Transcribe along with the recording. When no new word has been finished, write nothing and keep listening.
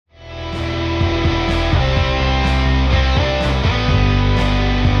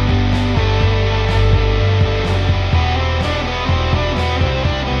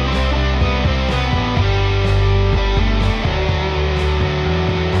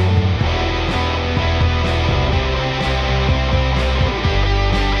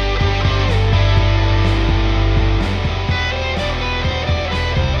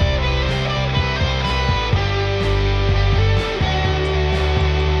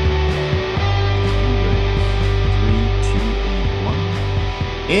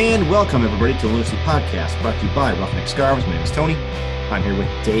And welcome, everybody, to the Lunacy Podcast, brought to you by Roughneck Scarves. My name is Tony. I'm here with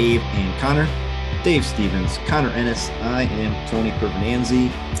Dave and Connor. Dave Stevens, Connor Ennis. I am Tony Pervenanzi.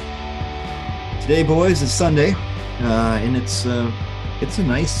 Today, boys, is Sunday, and it's a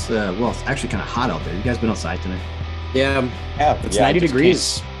nice, it's actually kind of hot out there. You guys been outside tonight? Yeah, it's 90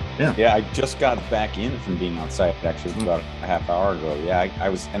 degrees. Yeah, I just got back in from being outside, actually, about a half hour ago. Yeah, I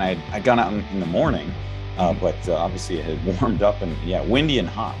was, and I'd gone out in the morning. But obviously it had warmed up and windy and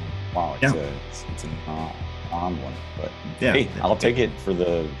hot. Wow, it's an odd one. But hey, I'll take it for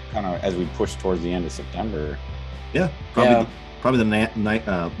the kind of as we push towards the end of September. Yeah, probably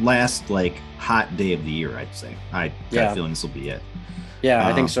the last hot day of the year, I'd say. I got a feeling this will be it. Yeah,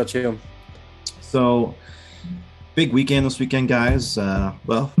 I think so too. So big weekend this weekend, guys.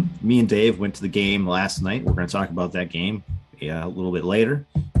 Me and Dave went to the game last night. We're going to talk about that game a little bit later.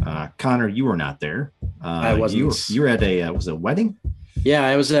 Connor, you were not there. I wasn't. You were at was it a wedding? Yeah,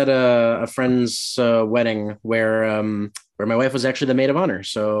 I was at a friend's wedding where my wife was actually the maid of honor.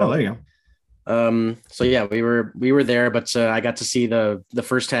 So there you go. So yeah, we were there, but I got to see the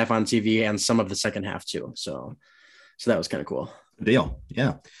first half on TV and some of the second half too. So that was kind of cool. Good deal.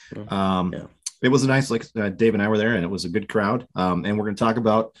 Yeah. It was a nice, Dave and I were there, and it was a good crowd. And we're going to talk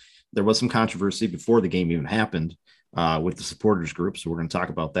about, there was some controversy before the game even happened with the supporters group. So we're going to talk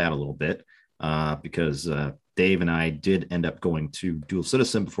about that a little bit because Dave and I did end up going to Dual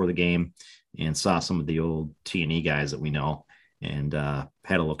Citizen before the game and saw some of the old T&E guys that we know and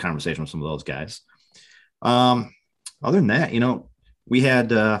had a little conversation with some of those guys. Other than that, we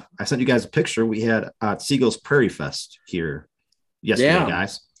had, I sent you guys a picture. We had Otsego's Prairie Fest here yesterday,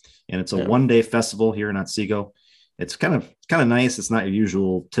 guys. And it's a one-day festival here in Otsego. It's kind of nice. It's not your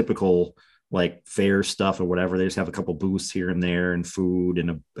usual typical fair stuff or whatever. They just have a couple booths here and there and food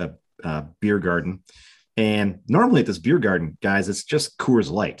and a beer garden. And normally at this beer garden, guys, it's just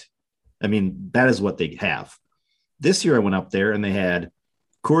Coors Light. I mean, that is what they have. This year I went up there and they had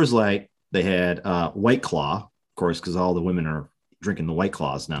Coors Light. They had White Claw, of course, because all the women are drinking the White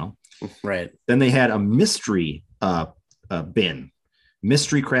Claws now. Right. Then they had a mystery bin,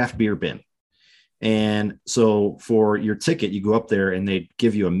 mystery craft beer bin. And so for your ticket, you go up there and they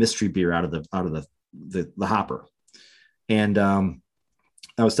give you a mystery beer out of the hopper. And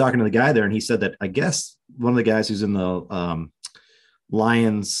I was talking to the guy there, and he said that I guess one of the guys who's in the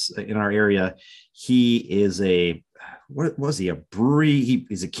Lions in our area, he is what was he, a brewery?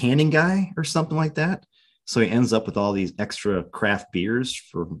 He's a canning guy or something like that. So he ends up with all these extra craft beers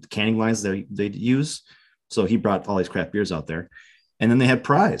for the canning lines that they use. So he brought all these craft beers out there. And then they had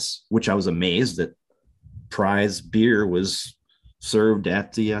Prize, which I was amazed that Prize beer was served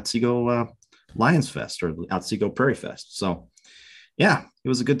at the Otsego Lions Fest or the Otsego Prairie Fest. So, yeah, it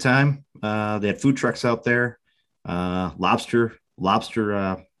was a good time. They had food trucks out there, lobster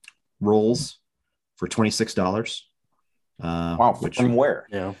rolls for $26. Wow, from where?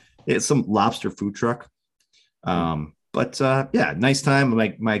 Yeah, it's some lobster food truck. Nice time.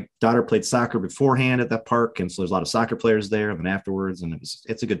 My daughter played soccer beforehand at that park, and so there's a lot of soccer players there. And then afterwards, and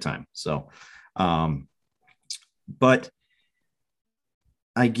it's a good time. So, but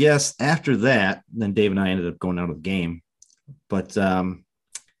I guess after that, then Dave and I ended up going out of the game. But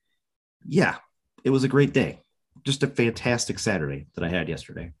it was a great day. Just a fantastic Saturday that I had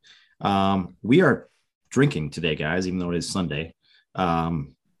yesterday. We are drinking today, guys, even though it is Sunday.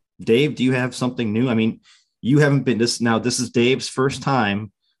 Dave, do you have something new? I mean, you haven't been this is Dave's first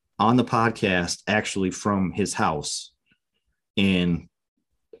time on the podcast, actually from his house in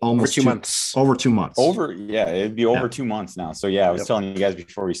almost over 2 months. Over 2 months. It'd be over 2 months now. So I was telling you guys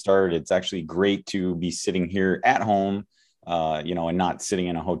before we started, it's actually great to be sitting here at home, and not sitting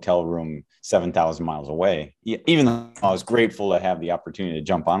in a hotel room 7,000 miles away. Even though I was grateful to have the opportunity to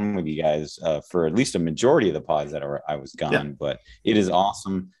jump on with you guys for at least a majority of the pods that I was gone, but it is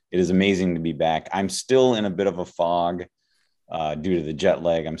awesome. It is amazing to be back. I'm still in a bit of a fog due to the jet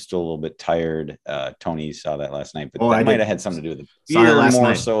lag. I'm still a little bit tired. Tony saw that last night, but that might have had something to do with the beer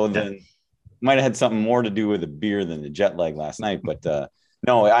more so than might have had something more to do with the beer than the jet lag last night. But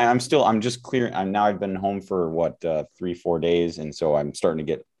no, I'm just clear. I've been home for 3-4 days. And so I'm starting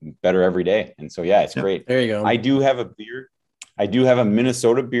to get better every day. And so, it's great. There you go. I do have a beer. I do have a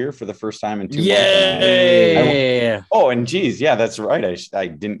Minnesota beer for the first time in 2 months. Yeah. And geez, that's right.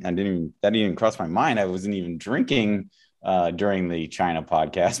 That didn't even cross my mind. I wasn't even drinking during the China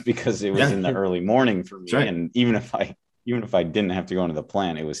podcast because it was in the early morning for me. Right. And even if I didn't have to go into the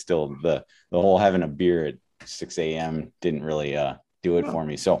plant, it was still the whole having a beer at 6 a.m. didn't really do it for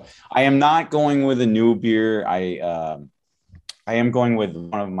me. So I am not going with a new beer. I am going with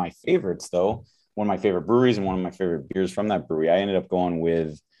one of my favorites though. one of my favorite breweries and one of my favorite beers from that brewery. I ended up going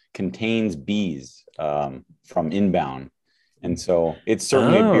with Contains Bees from Inbound. And so it's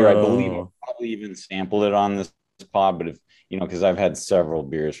certainly a beer. I believe I'll probably even sample it on this pod, but if, because I've had several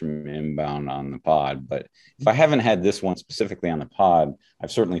beers from Inbound on the pod, but if I haven't had this one specifically on the pod,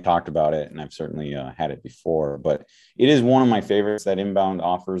 I've certainly talked about it and I've certainly had it before, but it is one of my favorites that Inbound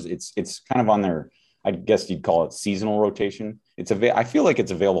offers. It's kind of on their, I guess you'd call it seasonal rotation. I feel like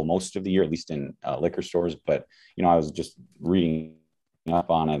it's available most of the year, at least in liquor stores, but I was just reading up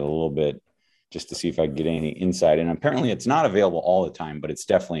on it a little bit just to see if I could get any insight. And apparently it's not available all the time, but it's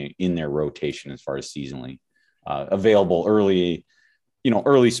definitely in their rotation as far as seasonally available early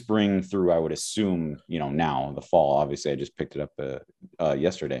spring through, I would assume, now the fall. Obviously I just picked it up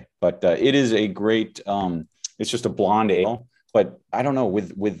yesterday, but it is a great, it's just a blonde ale, but I don't know,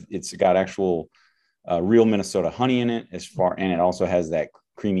 with it's got actual real Minnesota honey in it and it also has that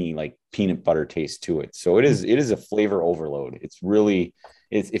creamy, like peanut butter taste to it. So it is a flavor overload.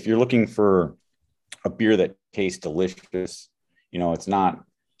 If you're looking for a beer that tastes delicious, it's not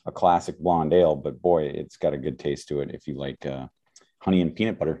a classic blonde ale, but boy, it's got a good taste to it if you like honey and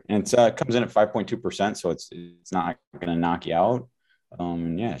peanut butter. And it comes in at 5.2%, so it's not going to knock you out.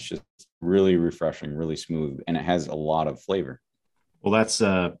 It's just really refreshing, really smooth, and it has a lot of flavor. Well, that's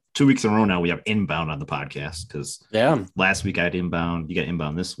 2 weeks in a row now we have Inbound on the podcast because last week I had Inbound. You got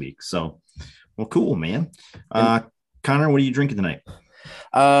Inbound this week. So, well, cool, man. Connor, what are you drinking tonight?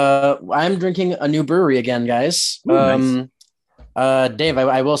 I'm drinking a new brewery again, guys. Ooh, nice. Dave,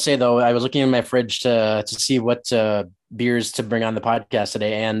 I will say though, I was looking in my fridge to see what beers to bring on the podcast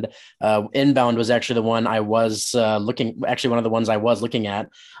today, and Inbound was actually the one I was one of the ones I was looking at.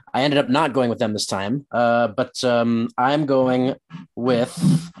 I ended up not going with them this time, but I'm going with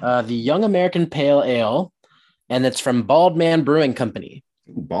the Young American Pale Ale, and it's from Bald Man Brewing Company.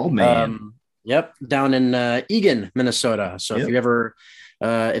 Bald Man. Yep, down in Eagan, Minnesota. So if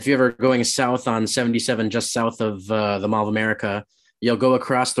you ever going south on 77, just south of the Mall of America, you'll go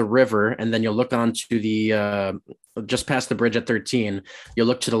across the river and then you'll look onto the just past the bridge at 13. You'll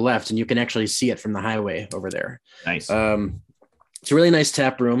look to the left and you can actually see it from the highway over there. Nice. It's a really nice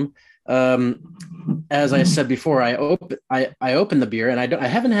tap room. As I said before, I opened the beer and I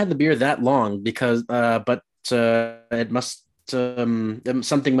haven't had the beer that long because it must.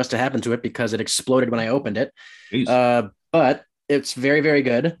 Something must have happened to it because it exploded when I opened it. But it's very, very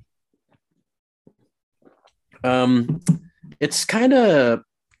good. It's kind of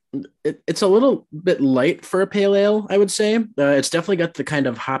it's a little bit light for a pale ale, I would say. It's definitely got the kind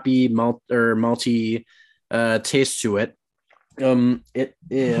of hoppy malty taste to it. It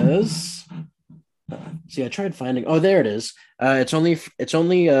is. See, I tried finding. Oh, there it is. It's only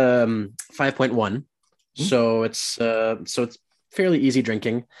 5.1. So it's fairly easy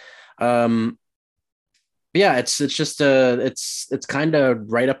drinking. It's just it's kind of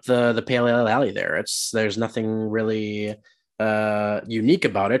right up the pale ale alley there. There's nothing really unique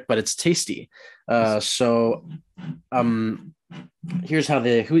about it, but it's tasty. Here's how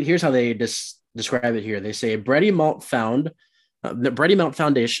they describe it here. They say bready malt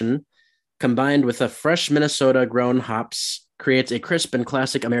foundation combined with a fresh Minnesota grown hops creates a crisp and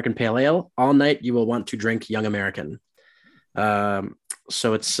classic American pale ale. All night you will want to drink Young American.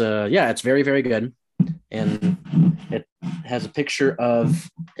 So it's very, very good. And it has a picture of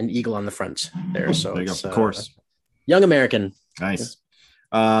an eagle on the front there. So there of course, Young American. Nice.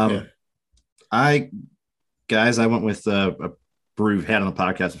 I went with a brewery we've had on the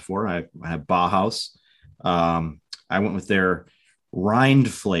podcast before. I have Bauhaus. I went with their Rind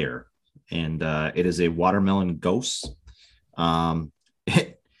Flare, and it is a watermelon ghost. I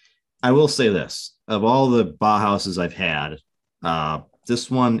will say this: of all the Bauhauses I've had, this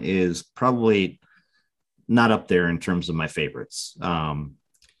one is probably not up there in terms of my favorites. I'm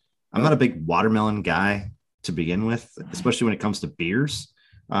not a big watermelon guy to begin with, especially when it comes to beers.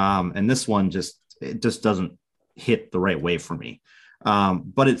 And this one just doesn't hit the right way for me.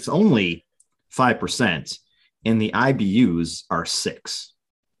 But it's only 5% and the IBUs are 6.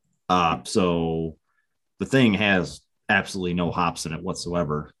 So the thing has absolutely no hops in it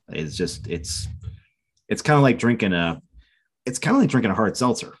whatsoever. It's kind of like drinking a hard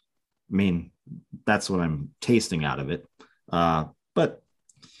seltzer. I mean, that's what I'm tasting out of it. But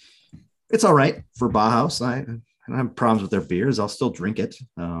it's all right for Bauhaus. I don't have problems with their beers. I'll still drink it.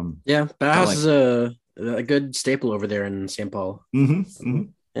 Bauhaus is a good staple over there in St. Paul. Mm-hmm, mm-hmm.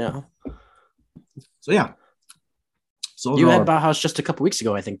 Yeah. So, yeah. So you had Bauhaus just a couple weeks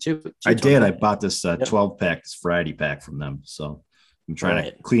ago, I think, too. I did. I bought this 12-pack, this variety pack from them. So I'm trying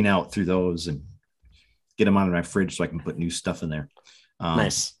to clean out through those and get them out of my fridge so I can put new stuff in there.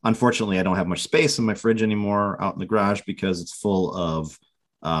 Nice. Unfortunately, I don't have much space in my fridge anymore out in the garage because it's full of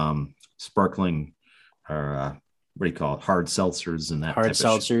sparkling or what do you call it? Hard seltzers and that hard type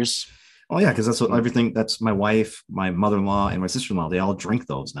seltzers. Of shit. Oh yeah, because that's what everything. That's my wife, my mother-in-law, and my sister-in-law. They all drink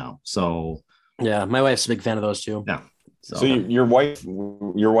those now. So yeah, my wife's a big fan of those too. Yeah. So your wife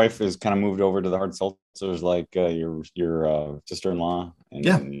has kind of moved over to the hard seltzers, like your sister-in-law and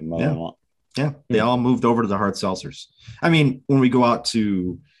your mother-in-law. Yeah, they all moved over to the hard seltzers. I mean, when we go out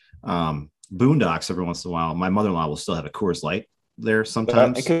to Boondocks every once in a while, my mother-in-law will still have a Coors Light there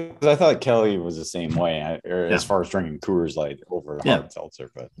sometimes. Because I thought Kelly was the same way, as far as drinking Coors Light over hard seltzer.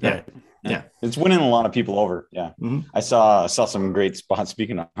 But yeah, it's winning a lot of people over. Yeah, I saw some great spots.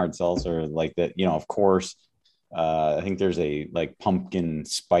 Speaking of hard seltzer, like that, of course, I think there's a like pumpkin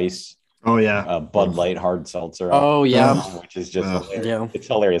spice. Oh yeah, Bud Light hard seltzer. Oh yeah, which is just it's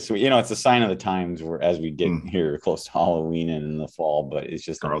hilarious. So, it's a sign of the times where as we get here close to Halloween and in the fall, but it's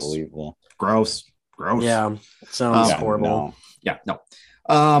just unbelievable. Gross. Yeah, sounds horrible.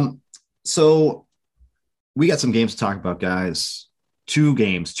 No. So we got some games to talk about, guys. Two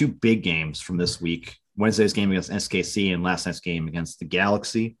big games from this week. Wednesday's game against SKC and last night's game against the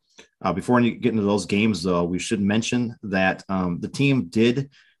Galaxy. Before we get into those games, though, we should mention that the team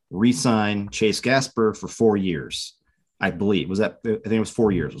did re-sign Chase Gasper for 4 years, I believe. I think it was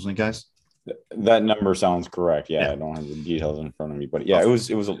 4 years, wasn't it, guys? That number sounds correct. Yeah, I don't have the details in front of me, but yeah, it was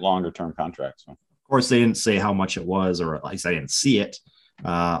a longer term contract. So of course they didn't say how much it was, or at least I didn't see it.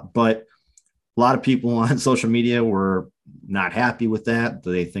 But a lot of people on social media were not happy with that.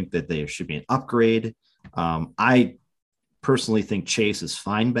 They think that there should be an upgrade. I personally think Chase is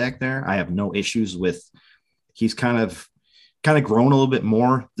fine back there. I have no issues with. He's kind of grown a little bit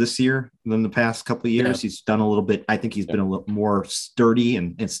more this year than the past couple of years. Yeah. He's done a little bit. I think he's been a little more sturdy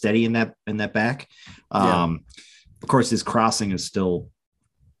and steady in that back. Of course, his crossing is still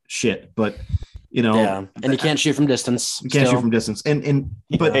shit, but and you can't shoot from distance. You can't shoot from distance.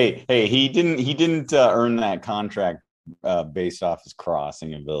 But hey, he didn't earn that contract based off his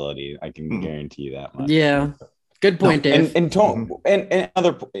crossing ability. I can guarantee you that much. Yeah. Good point, Dave. And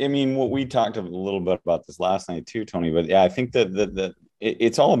other. I mean, what we talked a little bit about this last night too, Tony. But yeah, I think that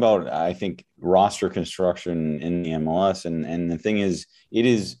it's all about, I think, roster construction in the MLS. And the thing is, it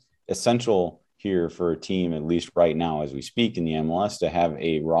is essential here for a team, at least right now as we speak in the MLS, to have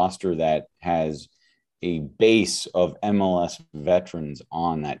a roster that has a base of MLS veterans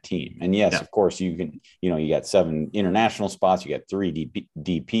on that team. And yes, of course, you can. You got 7 international spots. You got 3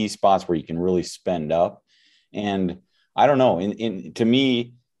 DP spots where you can really spend up. And I don't know, to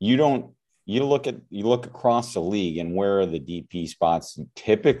me, you look across the league and where are the DP spots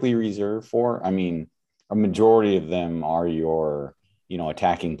typically reserved for? I mean, a majority of them are your,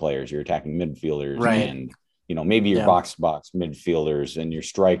 attacking players, your attacking midfielders, right. And, maybe your box-to-box midfielders and your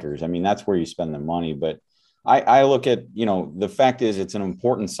strikers. I mean, that's where you spend the money. But I look at, the fact is it's an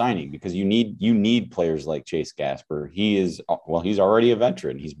important signing because you need players like Chase Gasper. He's already a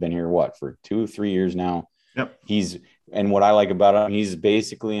veteran. He's been here, for 2-3 years now. Yep. And what I like about him, he's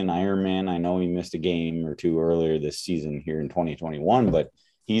basically an Iron Man. I know he missed a game or two earlier this season here in 2021, but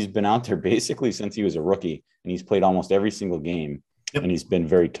he's been out there basically since he was a rookie, and he's played almost every single game. Yep. And he's been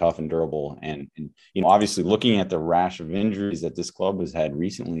very tough and durable. And obviously looking at the rash of injuries that this club has had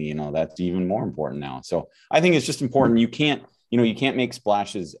recently, that's even more important now. So I think it's just important. You can't make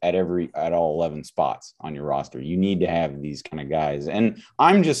splashes at all 11 spots on your roster. You need to have these kind of guys. And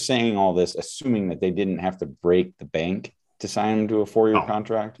I'm just saying all this, assuming that they didn't have to break the bank to sign him to a 4-year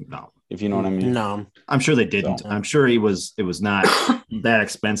contract. No, if you know what I mean. No, I'm sure they didn't. So, I'm sure it was not that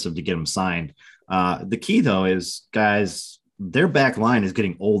expensive to get him signed. The key though is, guys, their back line is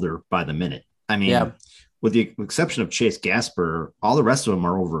getting older by the minute. I mean, with the exception of Chase Gasper, all the rest of them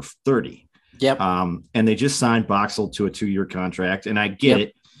are over 30. Yep. And they just signed Boxall to a 2-year contract. And I get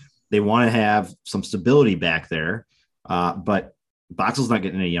it. They want to have some stability back there. But Boxall's not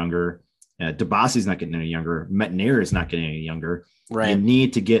getting any younger. Dibassi's not getting any younger. Metnier is not getting any younger. Right. You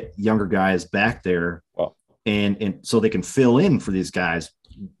need to get younger guys back there. And so they can fill in for these guys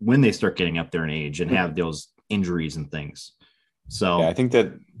when they start getting up there in age and have those injuries and things. So I think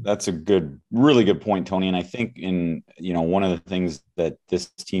that's a really good point, Tony. And I think one of the things that this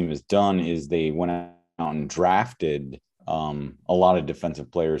team has done is they went out and drafted a lot of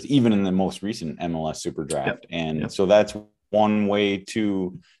defensive players, even in the most recent MLS Super Draft. So that's one way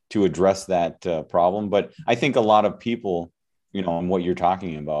to address that problem. But I think a lot of people, and what you're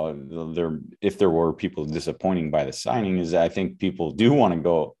talking about, if there were people disappointing by the signing, is I think people do want to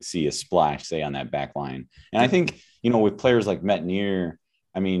go see a splash, say, on that back line. And I think, with players like Metnier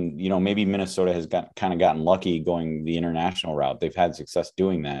I mean, maybe Minnesota has gotten lucky going the international route. They've had success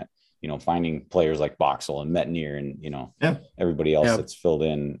doing that, finding players like Boxall and Metnier and, everybody else that's filled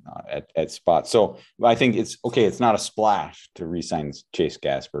in at spots. So I think it's okay. It's not a splash to re-sign Chase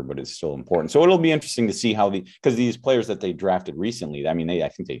Gasper, but it's still important. So it'll be interesting to see because these players that they drafted recently, I mean,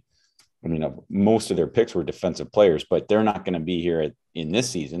 most of their picks were defensive players, but they're not going to be here in this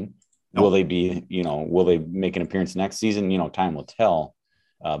season. No. Will they be, will they make an appearance next season? Time will tell.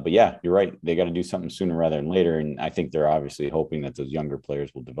 But yeah, you're right. They got to do something sooner rather than later. And I think they're obviously hoping that those younger players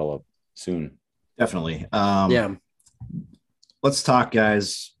will develop soon. Definitely. Let's talk,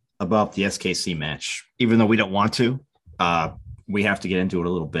 guys, about the SKC match. Even though we don't want to, we have to get into it a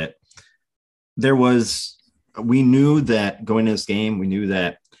little bit. We knew that going into this game, we knew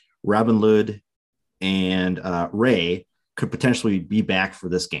that Robin Lod and Ray could potentially be back for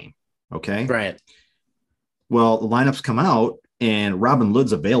this game. Okay. Right. Well, the lineups come out and Robin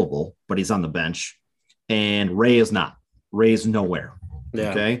Lod's available, but he's on the bench, and Ray is not. Ray's nowhere. Yeah.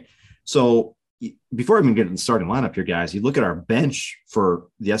 Okay. So before I even get in the starting lineup here, guys, you look at our bench for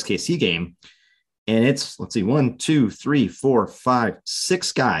the SKC game, and it's, 1, 2, 3, 4, 5,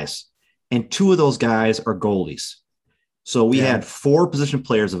 6 guys, and 2 of those guys are goalies. So we had 4 position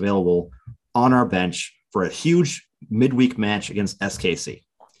players available on our bench for a huge midweek match against SKC.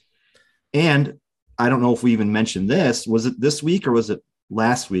 And I don't know if we even mentioned this. Was it this week or was it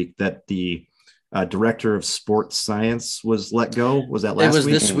last week that the director of sports science was let go? Was that last week?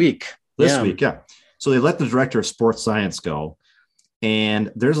 It was this week. This week, yeah. So they let the director of sports science go.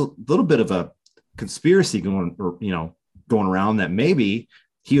 And there's a little bit of a conspiracy going around that maybe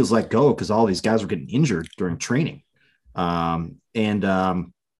he was let go because all these guys were getting injured during training.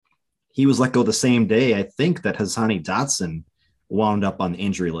 He was let go the same day, I think, that Hassani Dotson wound up on the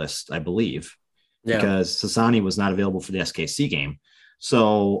injury list, I believe, because Hassani was not available for the SKC game.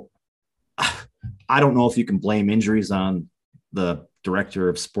 So I don't know if you can blame injuries on the director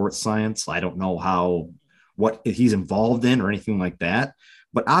of sports science. I don't know what he's involved in or anything like that.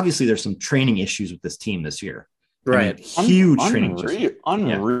 But obviously there's some training issues with this team this year. Right. I mean, huge training issues.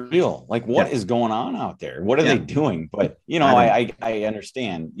 Unreal. Like what is going on out there? What are they doing? But, I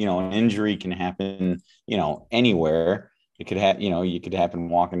understand, an injury can happen, anywhere. It could happen, you could happen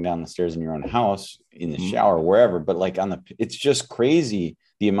walking down the stairs in your own house, in the shower, wherever. But like it's just crazy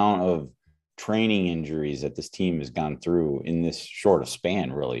the amount of training injuries that this team has gone through in this short of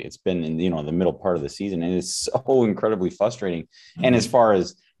span. Really, it's been in the middle part of the season, and it's so incredibly frustrating. Mm-hmm. And as far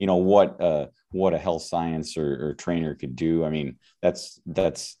as what a health science or trainer could do, I mean, that's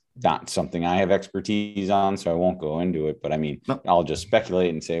not something I have expertise on, so I won't go into it. But I mean, I'll just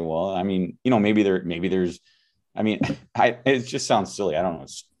speculate and say, well, I mean, maybe there's. I mean, it just sounds silly. I don't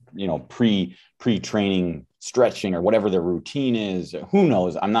know, pre-training stretching or whatever their routine is. Who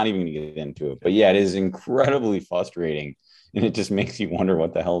knows? I'm not even going to get into it. But yeah, it is incredibly frustrating, and it just makes you wonder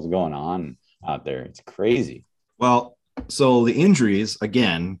what the hell's going on out there. It's crazy. Well, so the injuries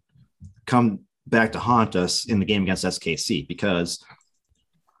again come back to haunt us in the game against SKC because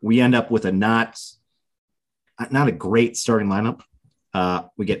we end up with a not a great starting lineup.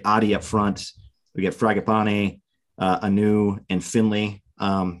 We get Adi up front. We get Fragapane, Anu, and Finley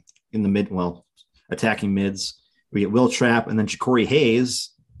in the attacking mids. We get Will Trapp, and then Ja'Cory Hayes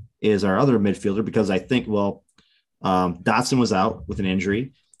is our other midfielder because I think, Dotson was out with an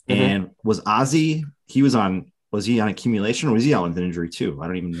injury. Mm-hmm. And was Ozzy, was he on accumulation or was he out with an injury too? I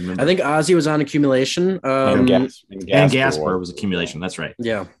don't even remember. I think Ozzy was on accumulation. And Gasper was accumulation. That's right.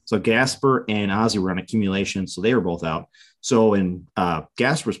 Yeah. So Gasper and Ozzy were on accumulation, so they were both out. So in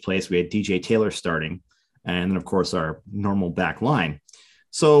Gasper's place, we had DJ Taylor starting, and then, of course, our normal back line.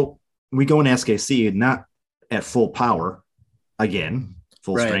 So we go in SKC, not at full power, again,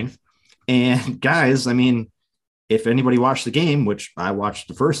 full strength. And, guys, I mean, if anybody watched the game, which I watched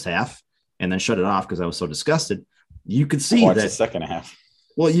the first half and then shut it off because I was so disgusted, you could see that – the second half.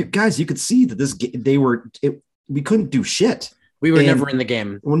 Well, you could see that we couldn't do shit. We were never in the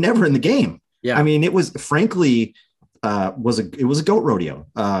game. We're never in the game. Yeah. I mean, it was, frankly – it was a goat rodeo.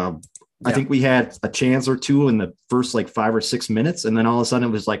 I think we had a chance or two in the first 5 or 6 minutes. And then all of a sudden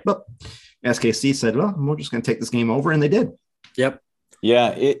it was like, well, SKC said, well, we're just going to take this game over. And they did. Yep.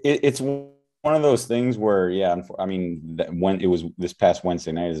 Yeah. It's one of those things where, I mean, when it was this past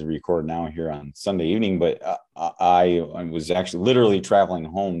Wednesday night as we record now here on Sunday evening, but I was actually literally traveling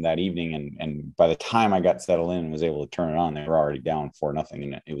home that evening. And by the time I got settled in and was able to turn it on, they were already down 4-0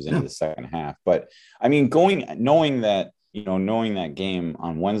 and it was into the second half. But I mean, knowing that game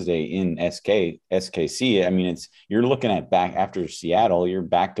on Wednesday in SKC, I mean, you're looking at back after Seattle, you're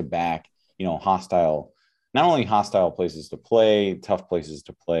back to back, hostile not only hostile places to play, tough places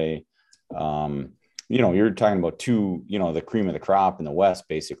to play. You're talking about two, the cream of the crop in the West,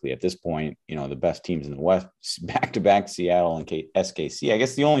 basically at this point, the best teams in the West, back-to-back Seattle and SKC. I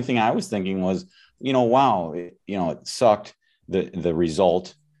guess the only thing I was thinking was, wow, it sucked. The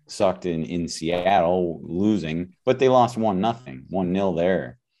result sucked in Seattle losing, but they lost 1-0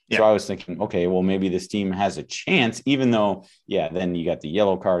 there. Yeah. So I was thinking, okay, well, maybe this team has a chance, even though, then you got the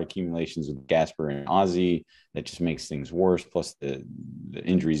yellow card accumulations with Gasper and Ozzy. That just makes things worse. Plus the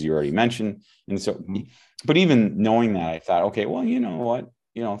injuries you already mentioned. And so, but even knowing that, I thought, okay, well, you know what,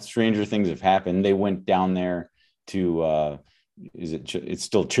 stranger things have happened. They went down there to, it's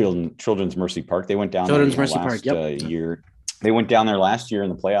still Children's Mercy Park. They went down Children's there Mercy Park, yep. year. They went down there last year in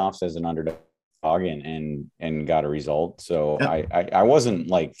the playoffs as an underdog and got a result. So yep. I wasn't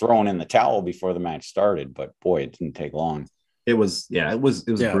like throwing in the towel before the match started, but boy, it didn't take long. It was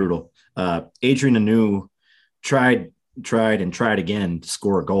brutal. Adrien Hunou tried again to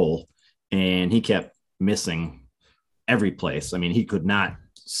score a goal, and he kept missing every place. I mean, he could not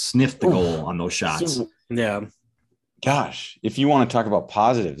sniff the goal on those shots. Yeah. Gosh, if you want to talk about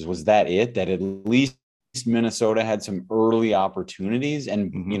positives, was that it? That at least Minnesota had some early opportunities,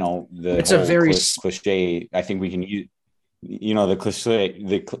 and it's a very cliche. I think we can use,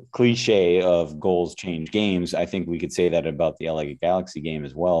 the cliche of goals change games. I think we could say that about the LA Galaxy game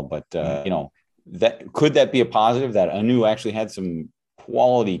as well. But that could be a positive that Hunou actually had some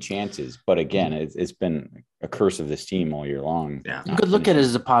quality chances, but again, it's been a curse of this team all year long. Yeah, you could look at it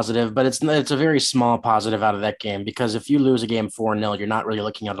as a positive, but it's a very small positive out of that game, because if you lose a game 4-0, you're not really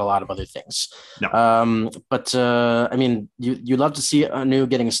looking at a lot of other things. No. But I mean, you love to see Hunou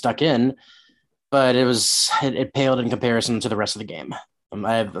getting stuck in, but it paled in comparison to the rest of the game.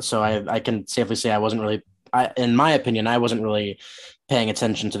 I can safely say in my opinion, I wasn't really paying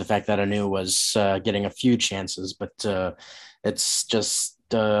attention to the fact that Hunou was getting a few chances, but it's just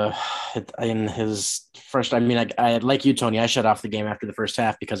in his first. I mean, I like you, Tony. I shut off the game after the first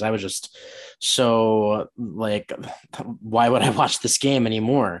half because I was just so like, why would I watch this game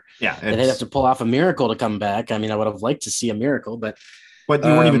anymore? Yeah, they'd have to pull off a miracle to come back. I mean, I would have liked to see a miracle, but you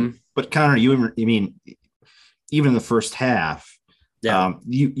weren't even. But Connor, you mean even in the first half,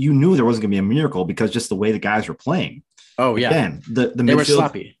 you knew there wasn't going to be a miracle because just the way the guys were playing. Oh yeah, again, the they were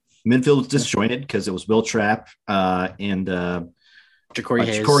sloppy. Midfield was disjointed because it was Will Trapp and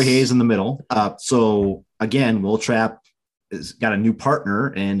Ja'Cory Hayes in the middle. So again, Will Trapp has got a new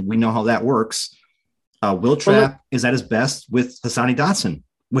partner, and we know how that works. Will Trapp is at his best with Hassani Dotson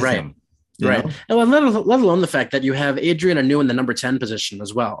with him. Right. Well, let alone the fact that you have Adrien Hunou in the number 10 position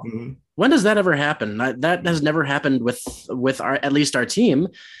as well. Mm-hmm. When does that ever happen? That has never happened with at least our team.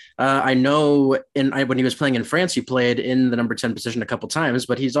 I know when he was playing in France, he played in the number 10 position a couple times,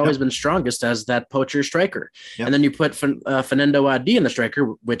 but he's always been strongest as that poacher striker. Yep. And then you put Fernando Adi in the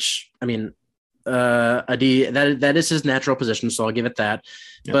striker, which, I mean, Adi, that is his natural position, so I'll give it that.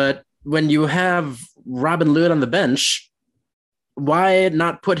 Yep. But when you have Robin Lod on the bench, why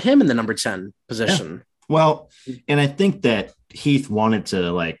not put him in the number 10 position? Yeah. Well, and I think that Heath wanted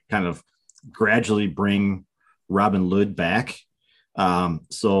to kind of gradually bring Robin Lod back.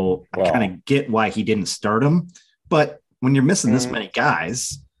 So I kind of get why he didn't start him, but when you're missing this many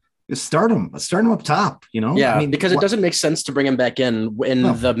guys, just start him up top, Yeah, I mean, because it doesn't make sense to bring him back in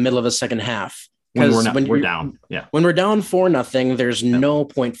the middle of the second half. When we're down. Yeah. When we're down 4-0, there's no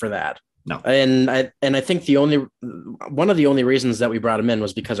point for that. No. And I think one of the only reasons that we brought him in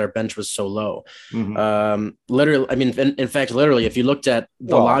was because our bench was so low. Mm-hmm. Literally, I mean, in fact, literally, if you looked at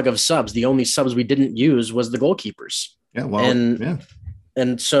the log of subs, the only subs we didn't use was the goalkeepers. Yeah. Well,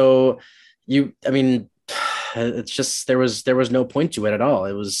 and so it's just, there was no point to it at all.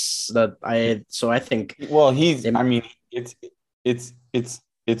 It was that I think, well,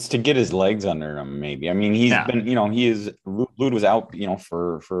 it's to get his legs under him, maybe. I mean, he's been, Lod was out,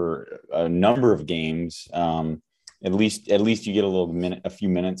 for a number of games. At least you get a few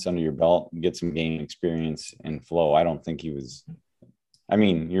minutes under your belt, get some game experience and flow. I don't think he was. I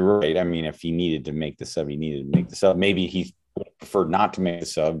mean, you're right. I mean, if he needed to make the sub, he needed to make the sub. Maybe he would prefer not to make the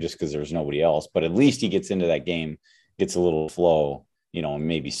sub just because there's nobody else. But at least he gets into that game, gets a little flow, and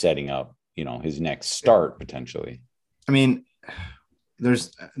maybe setting up, his next start potentially. I mean,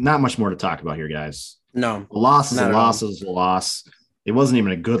 there's not much more to talk about here, guys. No. A loss is a loss is a loss. It wasn't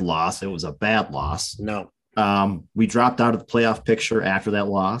even a good loss. It was a bad loss. No. We dropped out of the playoff picture after that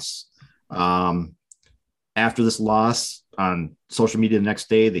loss. After this loss on social media the next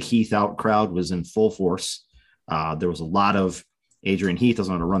day, the Heath out crowd was in full force. There was a lot of Adrian Heath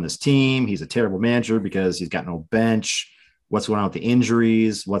doesn't want to run this team. He's a terrible manager because he's got no bench. what's going on with the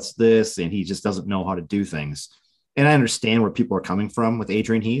injuries, what's this, and he just doesn't know how to do things. And I understand where people are coming from with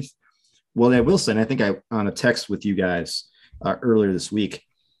Adrian Heath. Well, I will say, and I think I on a text with you guys earlier this week,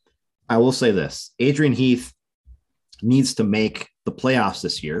 I will say this: Adrian Heath needs to make the playoffs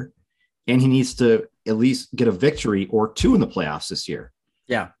this year, and he needs to at least get a victory or two in the playoffs this year.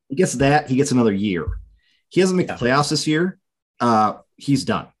 Yeah, he gets that. He gets another year. He doesn't make the playoffs this year. He's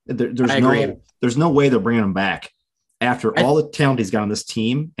done. There's no way they're bringing him back after all the talent he's got on this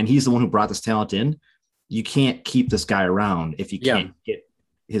team, and he's the one who brought this talent in. You can't keep this guy around if you can't get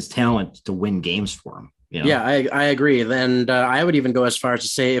his talent to win games for him. You know? Yeah, I agree. And I would even go as far as to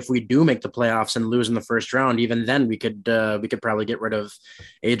say if we do make the playoffs and lose in the first round, even then we could probably get rid of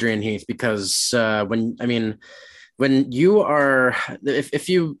Adrian Heath, because when you are, if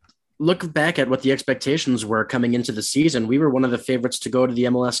you look back at what the expectations were coming into the season, we were one of the favorites to go to the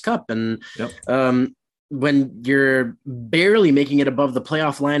MLS Cup. And when you're barely making it above the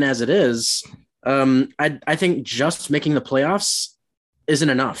playoff line as it is, I think just making the playoffs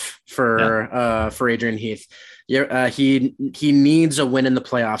isn't enough for Adrian Heath. He needs a win in the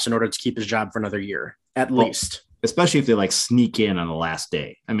playoffs in order to keep his job for another year, at least. Especially if they like sneak in on the last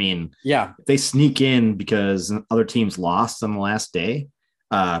day. I mean, if they sneak in because other teams lost on the last day.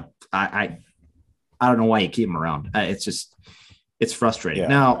 I don't know why you keep him around. It's frustrating.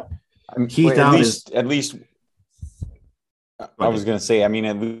 Now, Heath at least I was going to say, I mean,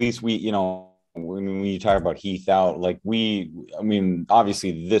 at least we, you know, when you talk about Heath out,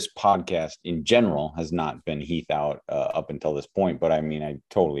 obviously this podcast in general has not been Heath out up until this point, but I mean, I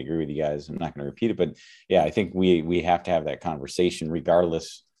totally agree with you guys. I'm not going to repeat it, but yeah, I think we have to have that conversation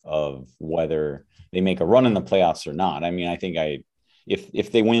regardless of whether they make a run in the playoffs or not. I mean, I think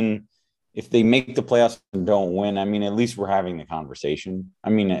if they win, if they make the playoffs and don't win, I mean, at least we're having the conversation. I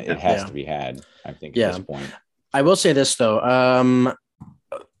mean, it has to be had, I think, at this point. I will say this though.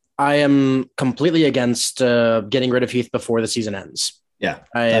 I am completely against getting rid of Heath before the season ends. Yeah,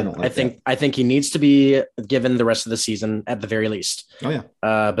 I think he needs to be given the rest of the season at the very least. Oh yeah.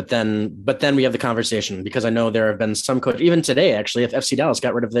 But then we have the conversation, because I know there have been some coach, even today actually, if FC Dallas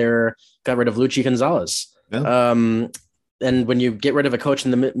got rid of Luchi Gonzalez. Yeah. And when you get rid of a coach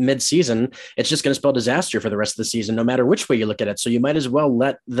in the mid-season, it's just going to spell disaster for the rest of the season, no matter which way you look at it. So you might as well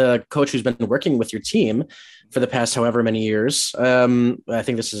let the coach who's been working with your team for the past however many years, I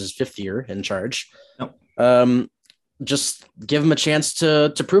think this is his 5th year in charge, just give him a chance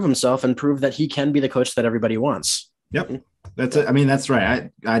to prove himself and prove that he can be the coach that everybody wants. Yep. That's it. I mean, that's right.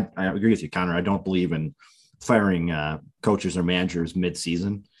 I agree with you, Connor. I don't believe in firing coaches or managers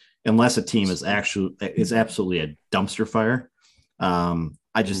mid-season, unless a team is absolutely a dumpster fire.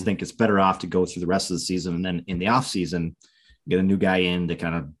 I just think it's better off to go through the rest of the season, and then in the off season, get a new guy in to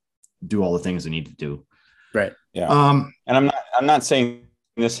kind of do all the things they need to do. Right. Yeah. And I'm not saying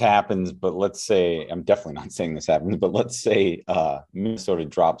this happens, but let's say, I'm definitely not saying this happens, but let's say Minnesota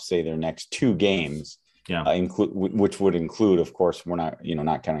drops, say, their next 2 games, which would include, of course, we're not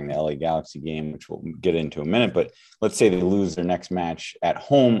counting the LA Galaxy game, which we'll get into in a minute, but let's say they lose their next match at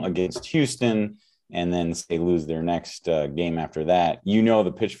home against Houston, and then they lose their next game after that,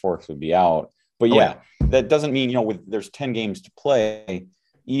 the pitchforks would be out. But that doesn't mean, there's 10 games to play.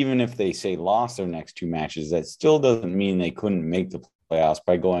 Even if they say lost their next 2 matches, that still doesn't mean they couldn't make the playoffs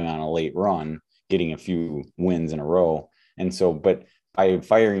by going on a late run, getting a few wins in a row. And so, but by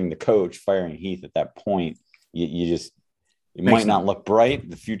firing Heath at that point, it might not look bright.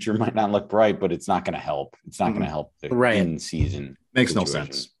 The future might not look bright, but it's not going to help. It's not going to help the in-season. Makes situation. no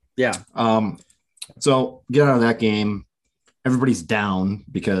sense. Yeah. So get out of that game. Everybody's down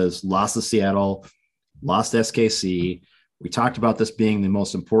because lost to Seattle, lost to SKC. We talked about this being the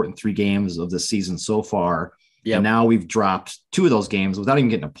most important 3 games of the season so far. Yep. And now we've dropped 2 of those games without even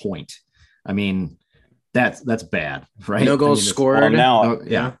getting a point. I mean, that's bad, right? No goals scored. No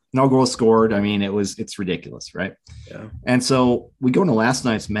goals scored. I mean, it's ridiculous, right? Yeah. And so we go into last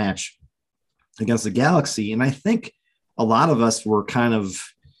night's match against the Galaxy, and I think a lot of us were kind of,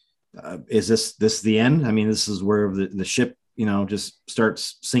 is this the end? I mean, this is where the ship, just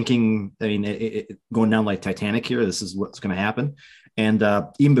starts sinking. I mean, it going down like Titanic here. This is what's going to happen. And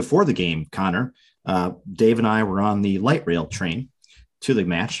even before the game, Connor, Dave and I were on the light rail train to the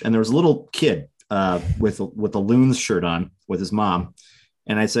match, and there was a little kid with a Loons shirt on with his mom.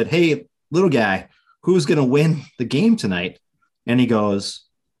 And I said, "Hey, little guy, who's going to win the game tonight?" And he goes,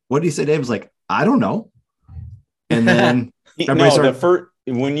 "What did he say?" Dave was like, "I don't know." And then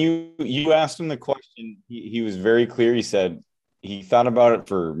when you asked him the question, he was very clear. He said he thought about it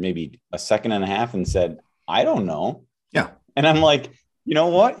for maybe a second and a half and said, "I don't know." Yeah. And I'm like, You know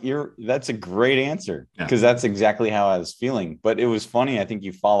what? That's a great answer, because that's exactly how I was feeling. But it was funny. I think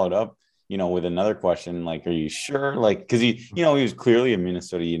you followed up, with another question, like, are you sure? Like, because he was clearly a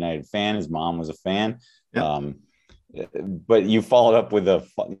Minnesota United fan. His mom was a fan. Yep. But you followed up with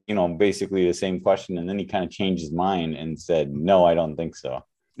basically the same question, and then he kind of changed his mind and said, "No, I don't think so."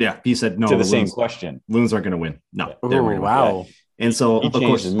 Yeah, he said no to the same question. Loons aren't going to win. No, they're going to wow. Win. And so he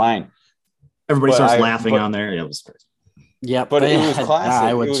changed his mind. Everybody starts laughing on there. Yeah, it was crazy. Yeah, but it was classic.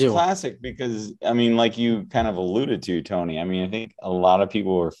 It was classic because, I mean, like you kind of alluded to, Tony. I mean, I think a lot of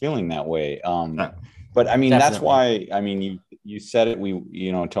people were feeling that way. But I mean, that's why. I mean, you said it.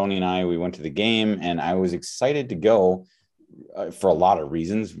 Tony and I, we went to the game, and I was excited to go for a lot of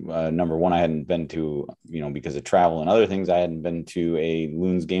reasons. Number one, I hadn't been to, because of travel and other things, I hadn't been to a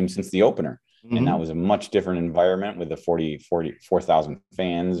Loons game since the opener. Mm-hmm. And that was a much different environment with the 44,000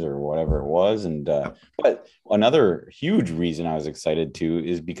 fans or whatever it was. And but another huge reason I was excited to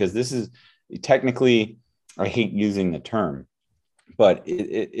is because this is technically, I hate using the term, but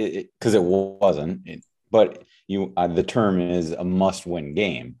because it wasn't. But the term is a must-win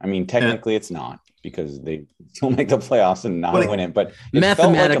game. I mean, technically, it's not, because they still make the playoffs and not win it. But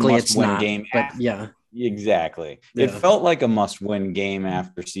mathematically, it's not. Game but yeah. Exactly. Yeah. It felt like a must-win game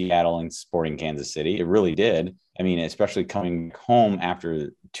after Seattle and Sporting Kansas City. It really did. I mean, especially coming home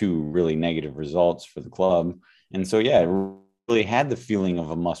after 2 really negative results for the club. And so, yeah, it really had the feeling of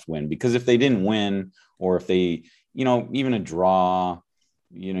a must-win, because if they didn't win, or if they, even a draw,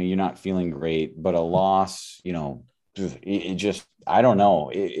 you're not feeling great, but a loss, it just, I don't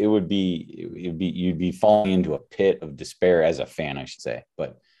know. You'd be falling into a pit of despair as a fan, I should say.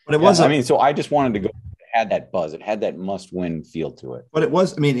 But it wasn't. So I just wanted to go. It had that buzz. It had that must-win feel to it. But it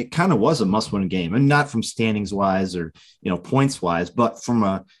was. I mean, it kind of was a must-win game, and not from standings wise or points wise, but from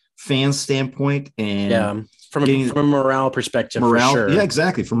a fan standpoint and from a morale perspective. For sure. Yeah,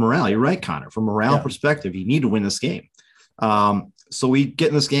 exactly. From morale, you're right, Connor. From morale perspective, you need to win this game. So we get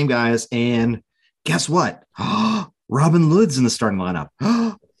in this game, guys, and guess what? Robin Lod's in the starting lineup.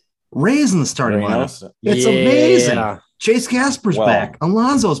 Ray's in the starting lineup. It's amazing. Chase Gasper's back.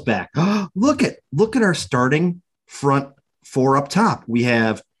 Alonso's back. Look at our starting front 4 up top. We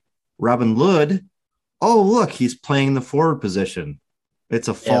have Robin Lod. Oh, look, he's playing the forward position. It's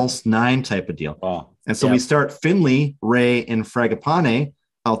a false 9 type of deal. Wow. And so we start Finley, Ray, and Fragapane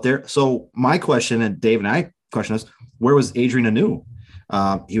out there. So my question, and Dave and I question is, where was Adrien Hunou?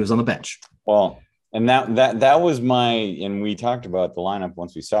 He was on the bench. Well, and that was and we talked about the lineup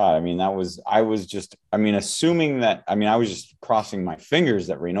once we saw it. I mean, I was just crossing my fingers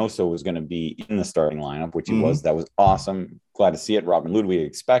that Reynoso was going to be in the starting lineup, which he was. That was awesome. Glad to see it. Robin Lod, we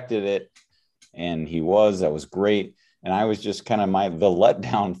expected it, and he was. That was great. And I was just kind of the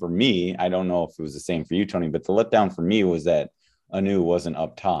letdown for me. I don't know if it was the same for you, Tony, but the letdown for me was that Hunou wasn't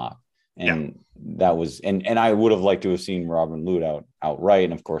up top. And that was, and I would have liked to have seen Robin Lod outright.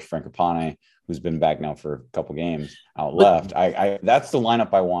 And of course, Fragapane, who's been back now for a couple games, out left. I that's the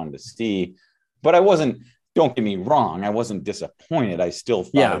lineup I wanted to see, but I wasn't, don't get me wrong, I wasn't disappointed. I still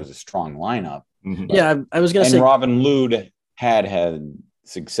thought it was a strong lineup. Mm-hmm. Yeah. I was going to say, Robin Lod had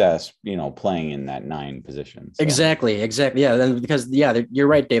success, playing in that 9 position. So. Exactly. Yeah. And because, you're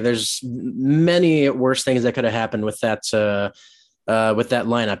right, Dave, there's many worse things that could have happened with that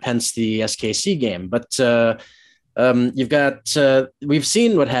lineup, hence the SKC game. But you've got we've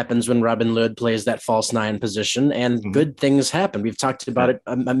seen what happens when Robin Lod plays that false 9 position, and good things happen. We've talked about it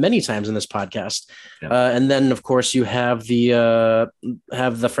many times in this podcast. And then, of course, you have the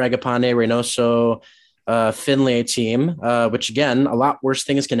Fragapane, Reynoso, Finlay team, which again, a lot worse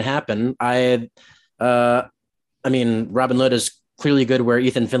things can happen. I mean, Robin Lod is clearly good where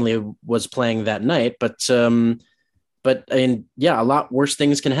Ethan Finlay was playing that night, but I mean, a lot worse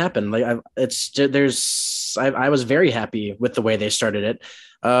things can happen. Like I was very happy with the way they started it.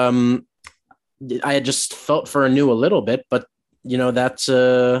 I had just felt for Hunou a little bit, but that's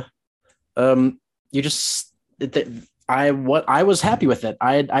I was happy with it.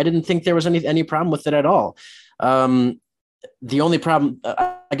 I didn't think there was any problem with it at all. The only problem,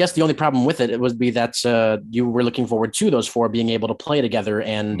 I guess the only problem with it would be that you were looking forward to those 4 being able to play together.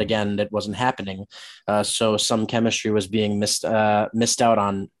 And again, that wasn't happening. So some chemistry was being missed out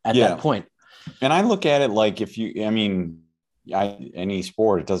on at that point. And I look at it like any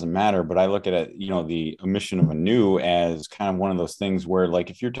sport, it doesn't matter, but I look at it, the omission of Hunou as kind of one of those things where, like,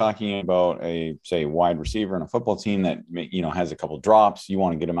 if you're talking about a wide receiver in a football team that, has a couple drops, you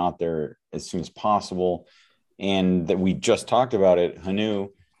want to get him out there as soon as possible. And that we just talked about it, Hunou,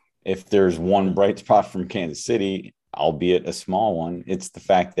 if there's one bright spot from Kansas City, albeit a small one, it's the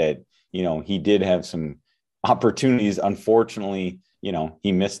fact that, he did have some opportunities. Unfortunately,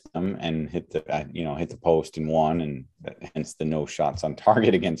 he missed them and hit the post and won, and hence the no shots on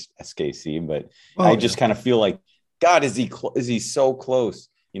target against SKC. But I just kind of feel like, God, is he so close?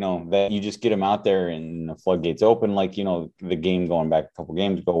 That you just get him out there and the floodgates open, like, the game going back a couple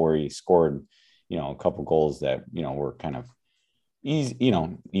games ago where he scored, a couple goals that, were kind of easy,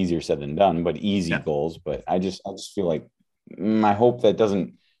 easier said than done, but easy goals. But I just feel like I hope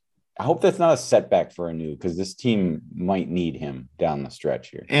that's not a setback for Anu, because this team might need him down the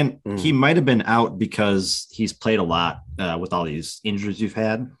stretch here. And he might have been out because he's played a lot with all these injuries you've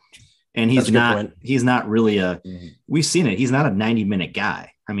had. And he's not really we've seen it. He's not a 90-minute guy.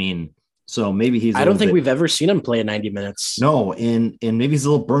 I mean, so maybe I don't think we've ever seen him play 90 minutes. No. And maybe he's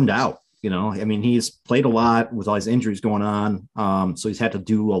a little burned out, I mean, he's played a lot with all his injuries going on. So he's had to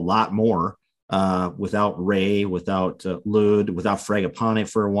do a lot more without Ray, without Lud, without Fragapane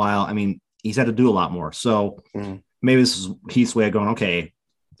for a while. I mean, he's had to do a lot more. So maybe this is Heath's way of going, okay,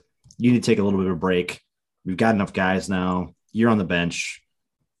 you need to take a little bit of a break. We've got enough guys now. You're on the bench.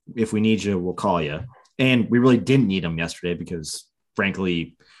 If we need you, we'll call you. And we really didn't need him yesterday because,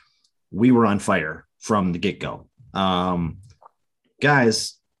 frankly, we were on fire from the get-go.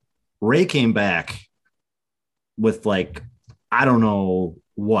 Guys, Ray came back with, like, I don't know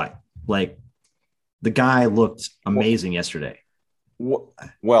what. Like, the guy looked amazing yesterday.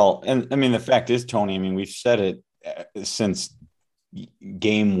 Well, and I mean, the fact is, Tony, I mean, we've said it since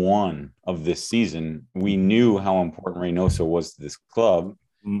game one of this season. We knew how important Reynoso was to this club.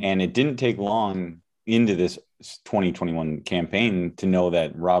 And it didn't take long into this 2021 campaign to know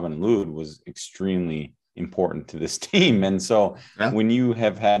that Robin Lod was extremely important to this team. And so when you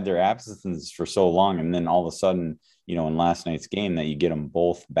have had their absences for so long, and then all of a sudden, in last night's game that you get them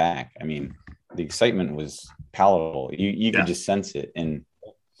both back, I mean, the excitement was palatable. You could just sense it. And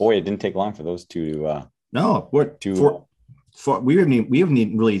boy, it didn't take long for those two to we haven't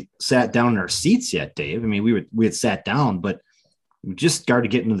even really sat down in our seats yet, Dave. I mean, we had sat down, but we just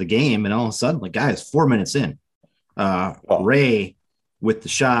started getting into the game, and all of a sudden, like, guys, 4 minutes in, Ray with the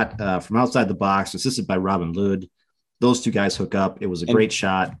shot from outside the box, assisted by Robin Lod. Those two guys hook up. It was a great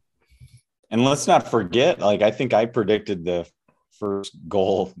shot. And let's not forget, like, I think I predicted the first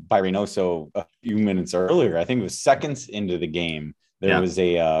goal by Reynoso a few minutes earlier. I think it was seconds into the game. There was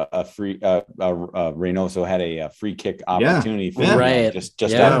a free Reynoso had a free kick opportunity for just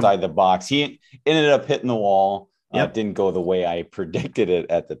outside the box. He ended up hitting the wall. It didn't go the way I predicted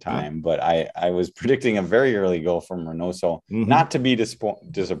it at the time, but I was predicting a very early goal from Reynoso. Not to be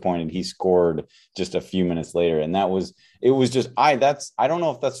disappointed. He scored just a few minutes later, and I don't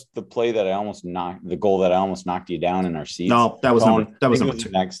know if that's the play that the goal that I almost knocked you down in our seats. No, that was number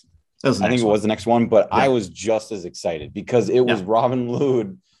two. Next. I think it was the next one, but I was just as excited because it was Robin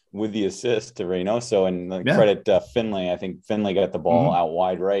Lod with the assist to Reynoso, and credit Finlay. I think Finlay got the ball out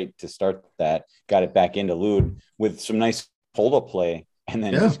wide right to start that, got it back into Lod with some nice hold-up play, and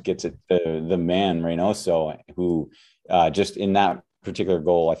then just gets it to the man, Reynoso, who just in that particular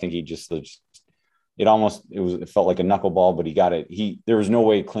goal, I think he it felt like a knuckleball, but he got it. There was no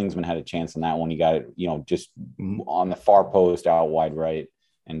way Klingsman had a chance on that one. He got it, just on the far post out wide right,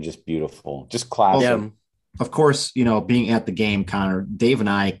 and just beautiful, just classic. Yeah. Of course, being at the game, Connor, Dave and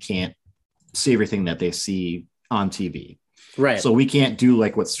I can't see everything that they see on TV. Right. So we can't do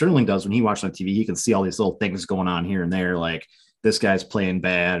like what Sterling does when he watches on TV. He can see all these little things going on here and there, like this guy's playing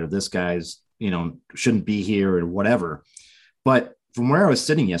bad or this guy's, shouldn't be here or whatever. But from where I was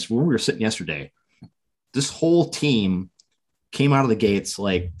sitting when we were sitting yesterday, this whole team came out of the gates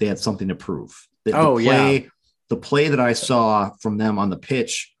like they had something to prove. The play that I saw from them on the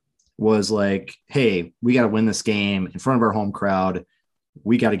pitch was like, hey, we got to win this game in front of our home crowd.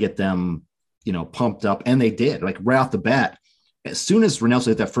 We got to get them, pumped up. And they did, like, right off the bat. As soon as Reynoso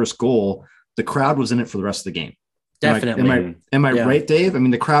hit that first goal, the crowd was in it for the rest of the game. Definitely. Am I right, Dave? I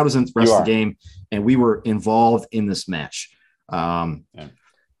mean, the crowd was in the rest of the game, and we were involved in this match. So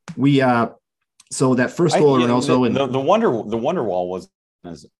that first goal, Reynoso, the wonder wall was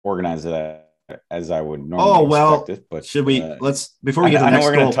as organized as I would normally expect it. But should we before we get to the next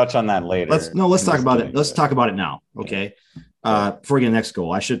goal, we're going to touch touch on that later. Let's talk about it. Let's talk about it now. Okay. Before we get to the next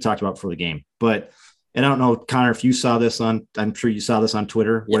goal, I should have talked about it before the game, but I don't know, Connor, if you saw this I'm sure you saw this on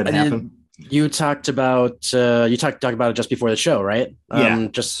Twitter. What had happened? You talked about about it just before the show, right?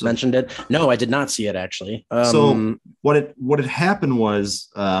 Mentioned it. No, I did not see it actually. So what had happened was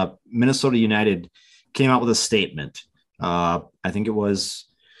Minnesota United came out with a statement. I think it was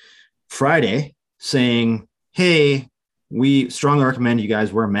Friday, saying, hey, we strongly recommend you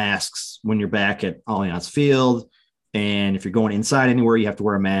guys wear masks when you're back at Allianz Field. And if you're going inside anywhere, you have to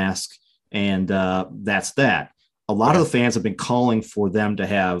wear a mask. And that's that. a lot of the fans have been calling for them to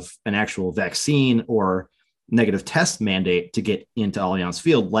have an actual vaccine or negative test mandate to get into Allianz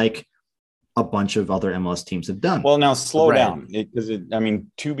Field, like a bunch of other MLS teams have done. Well, now slow down, because I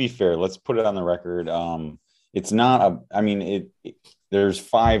mean, to be fair, let's put it on the record. It's not there's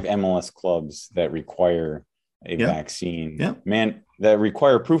 5 MLS clubs that require a vaccine, that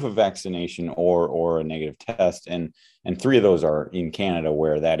require proof of vaccination or a negative test. And 3 of those are in Canada,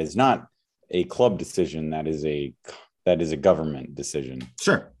 where that is not a club decision. That is a government decision.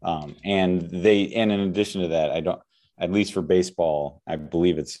 Sure. And in addition to that, at least for baseball, I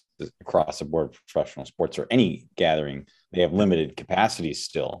believe it's across the board, professional sports or any gathering, they have limited capacities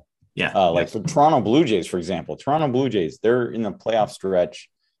still. Yeah. Like for Toronto Blue Jays, for example, they're in the playoff stretch,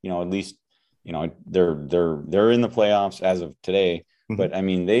 at least, they're in the playoffs as of today. Mm-hmm. But I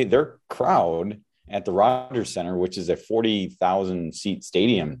mean, their crowd at the Rogers Center, which is a 40,000 seat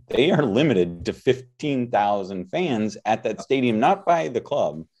stadium, they are limited to 15,000 fans at that stadium, not by the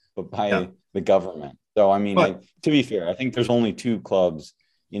club, but by the government. So, I mean, to be fair, I think there's only 2 clubs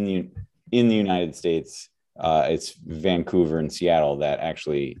in the United States. It's Vancouver and Seattle that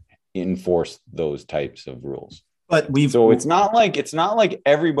actually enforce those types of rules. But it's not like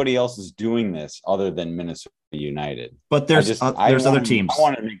everybody else is doing this other than Minnesota United. But there's other teams. I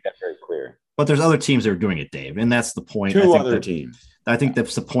want to make that very clear. But there's other teams that are doing it, Dave, and that's the point. 2 other teams. I think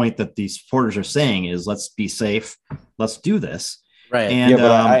that's the point that these supporters are saying is, let's be safe, let's do this. Right. And,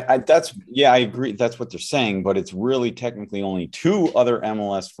 I agree. That's what they're saying, but it's really technically only 2 other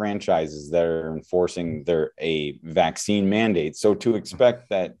MLS franchises that are enforcing a vaccine mandate. So to expect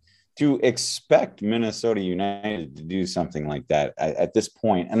Minnesota United to do something like that at this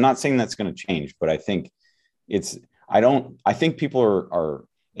point, I'm not saying that's going to change, but I think I think people are,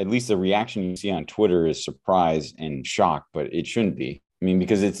 at least the reaction you see on Twitter is surprise and shock, but it shouldn't be. I mean,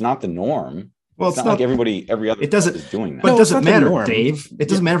 because it's not the norm. Well, it's not like every other is doing that. But it doesn't matter, Dave. It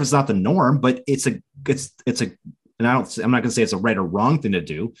doesn't matter if it's not the norm, but it's a, and I'm not going to say it's a right or wrong thing to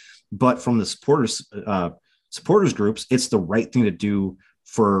do, but from the supporters groups, it's the right thing to do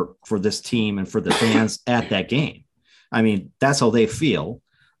for this team and for the fans at that game. I mean, that's how they feel.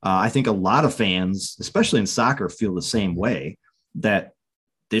 I think a lot of fans, especially in soccer, feel the same way, that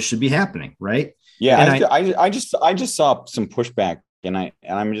this should be happening, right? Yeah, and I just saw some pushback. And I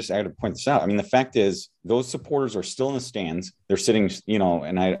had to point this out. I mean, the fact is, those supporters are still in the stands. They're sitting,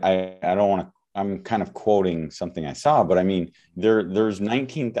 and I don't want to, I'm kind of quoting something I saw, but I mean, there's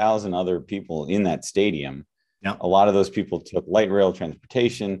 19,000 other people in that stadium. Yeah. A lot of those people took light rail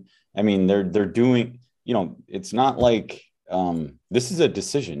transportation. I mean, they're doing, it's not like this is a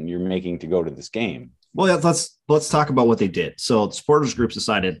decision you're making to go to this game. Well, let's talk about what they did. So the supporters groups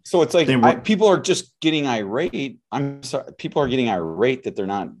decided. So it's like people are just getting irate. I'm sorry, people are getting irate that they're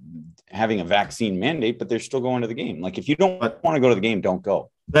not having a vaccine mandate, but they're still going to the game. Like, if you don't want to go to the game, don't go.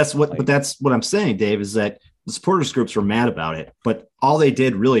 But that's what I'm saying, Dave, is that the supporters groups were mad about it, but all they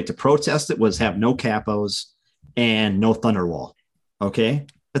did really to protest it was have no capos and no Thunderwall. Okay,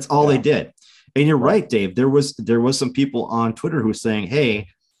 that's all they did. And you're right, Dave. There was some people on Twitter who were saying, hey,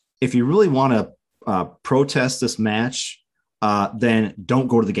 if you really want to protest this match, then don't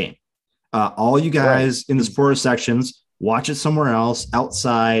go to the game. All you guys in the supporter sections, watch it somewhere else,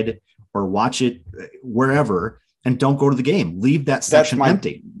 outside, or watch it wherever, and don't go to the game. Leave that section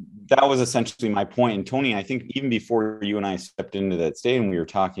empty. That was essentially my point. And Tony, I think even before you and I stepped into that stadium, we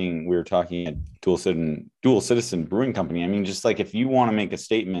were talking at Dual Citizen Brewing Company. I mean, just like, if you want to make a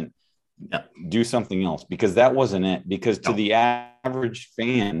statement, do something else, because that wasn't it. Because to the average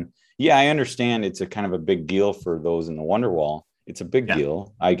fan, yeah, I understand it's a kind of a big deal for those in the Wonderwall. It's a big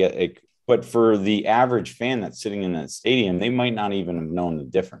deal. I get it. But for the average fan that's sitting in that stadium, they might not even have known the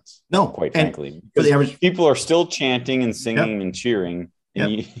difference. No, quite frankly. For the average, people are still chanting and singing and cheering.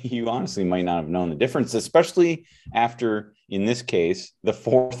 And you honestly might not have known the difference, especially after, in this case, the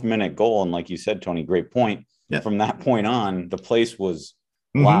 4th minute goal. And like you said, Tony, great point. From that point on, the place was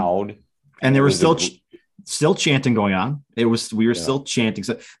loud. And there was still chanting going on. We were still chanting.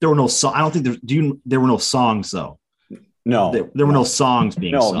 So there were no I don't think there were no songs though. No, there were no songs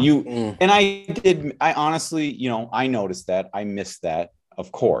being sung. And I honestly, I noticed that. I missed that,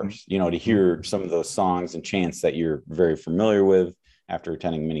 of course, to hear some of those songs and chants that you're very familiar with after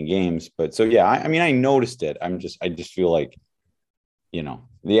attending many games. But so, I mean, I noticed it. I just feel like,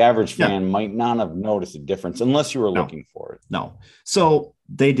 the average fan might not have noticed a difference unless you were looking for it. No. So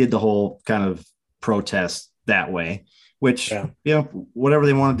they did the whole kind of protest that way, which, whatever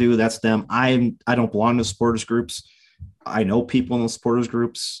they want to do, that's them. I don't belong to supporters groups. I know people in the supporters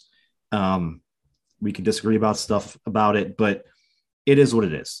groups. We can disagree about stuff about it, but it is what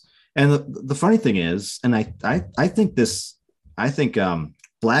it is. And the funny thing is, and I think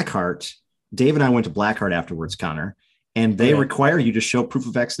Blackheart, Dave and I went to Blackheart afterwards, Connor, and they require you to show proof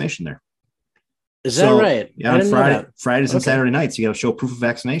of vaccination there. Is that right? Yeah, on Fridays and Saturday nights, you got to show proof of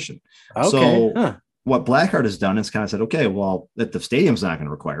vaccination. Okay. So what Blackheart has done is kind of said, okay, well, if the stadium's not going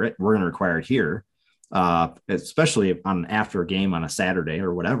to require it, we're going to require it here. Especially after a game on a Saturday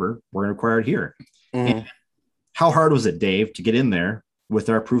or whatever, we're going to require it here. Mm-hmm. How hard was it, Dave, to get in there with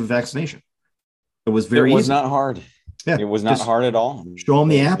our proof of vaccination? It was very easy. It was not hard. Yeah, it was not hard at all. Show them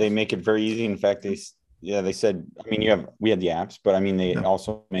the app. They make it very easy. In fact, they said, I mean, we had the apps, but I mean, they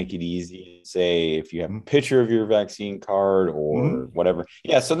also make it easy to say if you have a picture of your vaccine card or whatever.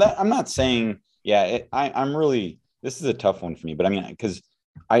 Yeah. So that I'm not saying, I'm really, this is a tough one for me, but I mean, because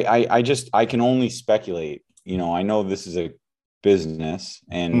I can only speculate, I know this is a business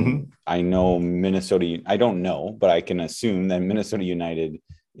and I know Minnesota, I don't know, but I can assume that Minnesota United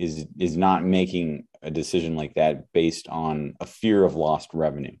is not making a decision like that based on a fear of lost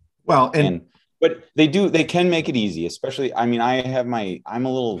revenue. Well, but they can make it easy, especially, I mean, I'm a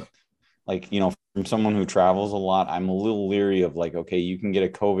little like, from someone who travels a lot, I'm a little leery of like, okay, you can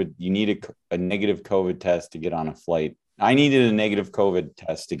get you need a negative COVID test to get on a flight. I needed a negative COVID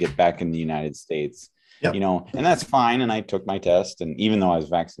test to get back in the United States, and that's fine. And I took my test, and even though I was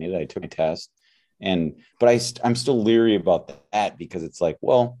vaccinated, I took my test. But I'm still leery about that because it's like,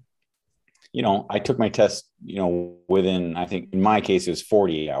 well, I took my test, within, I think in my case, it was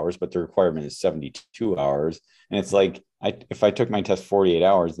 48 hours, but the requirement is 72 hours. And it's like, if I took my test 48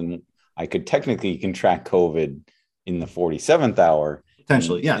 hours, then I could technically contract COVID in the 47th hour.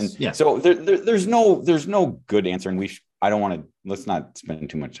 Potentially. Yes. So there's no good answer. And let's not spend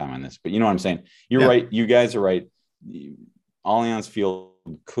too much time on this, but you know what I'm saying? You're right. You guys are right. Allianz Field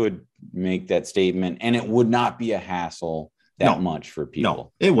could make that statement and it would not be a hassle much for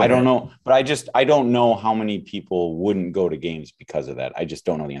people. I don't know, but I don't know how many people wouldn't go to games because of that. I just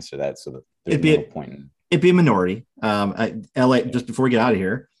don't know the answer to that. So there's no point. It'd be a minority. LA, just before we get out of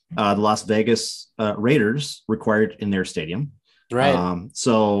here, the Las Vegas Raiders required in their stadium. Right.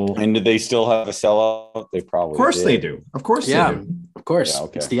 And do they still have a sellout? They probably. Of course they do. Of course they do. Of course. Yeah,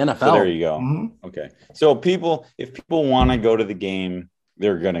 okay. It's the NFL. So there you go. Mm-hmm. Okay. So if people want to go to the game,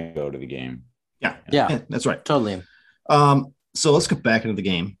 they're going to go to the game. Yeah, that's right. Totally. So let's get back into the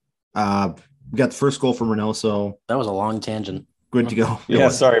game. We got the first goal from Reynoso. That was a long tangent. Good to go. Yeah,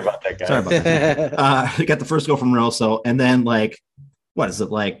 sorry about that, guys. Sorry about that. We got the first goal from Reynoso, and then what is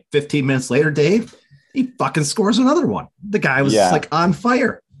it, 15 minutes later, Dave? He fucking scores another one. The guy was on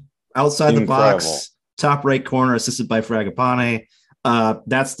fire outside the box, top right corner, assisted by Fragapane.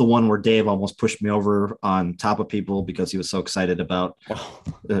 That's the one where Dave almost pushed me over on top of people because he was so excited about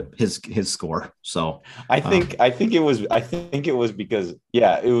his score. So I think it was because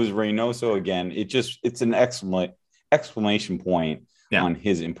it was Reynoso again. It's an exclamation point on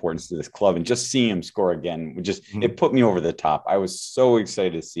his importance to this club, and just seeing him score again it put me over the top. I was so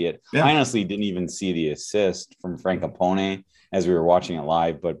excited to see it. I honestly didn't even see the assist from Fragapane as we were watching it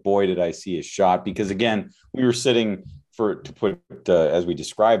live, but boy, did I see his shot, because again, we were sitting as we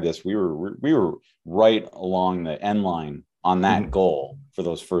described this, we were right along the end line on that goal for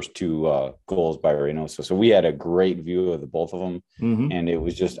those first two goals by Reynoso. So we had a great view of the both of them. And I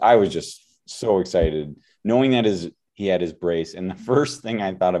was just so excited knowing that he had his brace. And the first thing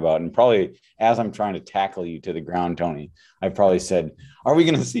I thought about, and probably as I'm trying to tackle you to the ground, Tony, I probably said, are we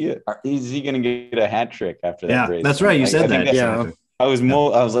going to see it? Is he going to get a hat trick after that brace? That's right. You said that. Yeah. I was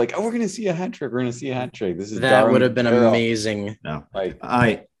like, we're going to see a hat trick. We're going to see a hat trick. That would have been amazing. No,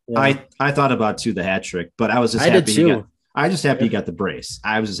 I thought about the hat trick, but I was just happy. I just happy you got the brace.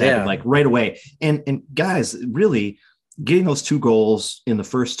 I was just happy right away. And guys, really getting those two goals in the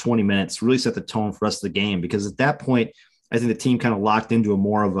first 20 minutes really set the tone for the rest of the game, because at that point, I think the team kind of locked into a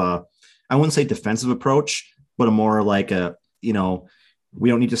more of a, I wouldn't say defensive approach, but a more like we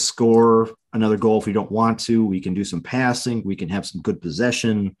don't need to score another goal if we don't want to. We can do some passing. We can have some good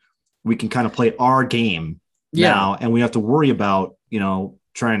possession. We can kind of play our game now, and we have to worry about,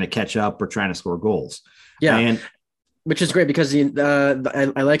 trying to catch up or trying to score goals. Yeah. And which is great, because I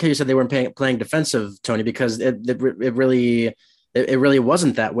like how you said they weren't playing defensive, Tony, because it really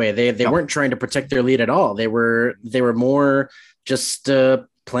wasn't that way. They weren't trying to protect their lead at all. They were more just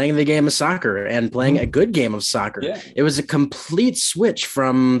playing the game of soccer and playing a good game of soccer. Yeah. It was a complete switch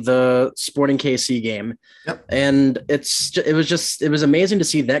from the Sporting KC game. Yep. And it was amazing to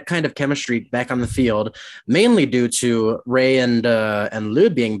see that kind of chemistry back on the field, mainly due to Ray and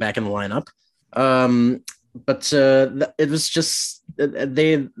Lod being back in the lineup. But it was just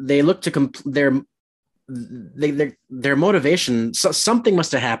they looked to their their motivation, something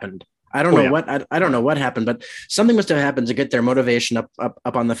must have happened. I don't know what I don't know what happened, but something must have happened to get their motivation up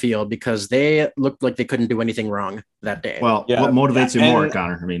on the field, because they looked like they couldn't do anything wrong that day. Well, what motivates you more,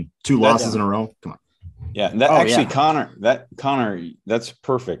 Connor? I mean, 2 losses in a row. Come on. Yeah, Connor, that's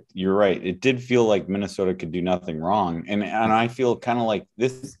perfect. You're right. It did feel like Minnesota could do nothing wrong, and I feel kind of like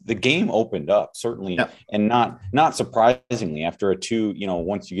the game opened up certainly, and not surprisingly after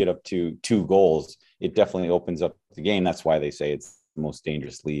once you get up to 2 goals, it definitely opens up the game. That's why they say it's the most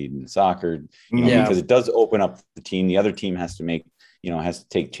dangerous lead in soccer, because it does open up the team. The other team has to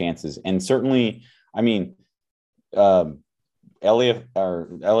take chances, and certainly, I mean, LA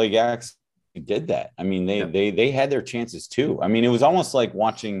Galaxy did that. I mean, they had their chances too. I mean, it was almost like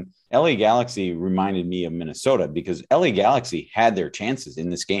watching LA Galaxy reminded me of Minnesota, because LA Galaxy had their chances in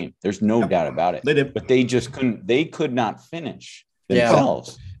this game. There's no doubt about it. They did, but they just couldn't. They could not finish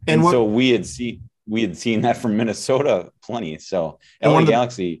themselves. And so we had seen that from Minnesota plenty. So LA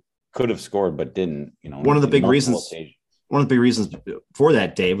Galaxy could have scored, but didn't. One of the big reasons for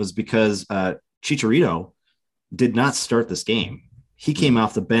that, Dave, was because Chicharito did not start this game. He came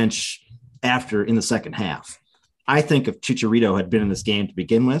off the bench in the second half. I think if Chicharito had been in this game to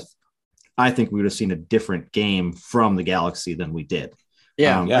begin with, I think we would have seen a different game from the Galaxy than we did.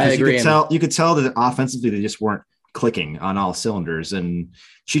 I agree. You could tell that offensively they just weren't clicking on all cylinders, and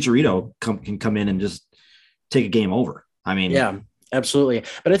Chicharito can come in and just take a game over. I mean, yeah, absolutely.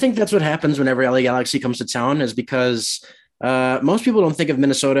 But I think that's what happens whenever LA Galaxy comes to town, is because most people don't think of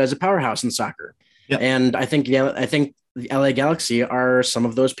Minnesota as a powerhouse in soccer. Yep. And I think the LA Galaxy are some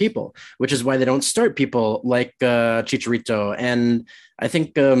of those people, which is why they don't start people like Chicharito. And I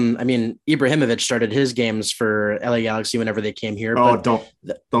think, Ibrahimovic started his games for LA Galaxy whenever they came here. Oh, don't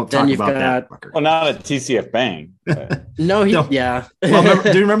talk about that. Well, not at TCF Bank. No, yeah. Well,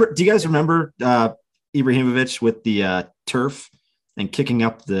 do you guys remember Ibrahimovic with the turf and kicking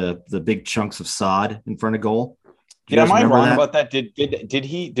up the big chunks of sod in front of goal? Am I wrong about that?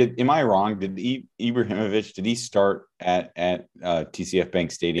 Am I wrong? Did Ibrahimovic, start at TCF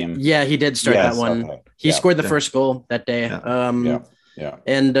Bank Stadium? Yeah, he did start that one. Okay. He scored the first goal that day.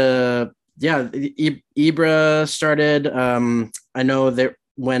 And Ibra started. I know that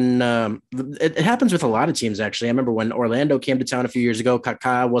when it happens with a lot of teams, actually. I remember when Orlando came to town a few years ago,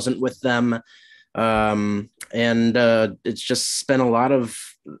 Kaká wasn't with them. And it's just been a lot of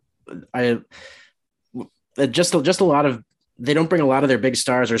just a lot of, they don't bring a lot of their big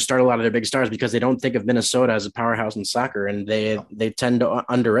stars or start a lot of their big stars because they don't think of Minnesota as a powerhouse in soccer, and they tend to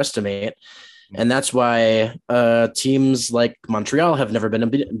underestimate. And that's why teams like Montreal have never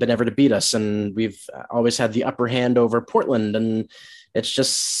been able to beat us. And we've always had the upper hand over Portland. And it's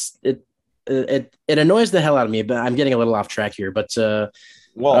just, it annoys the hell out of me, but I'm getting a little off track here, but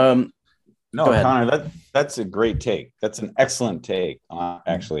no, Connor, that's a great take. That's an excellent take,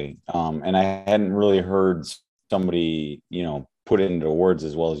 actually. And I hadn't really heard somebody, put it into words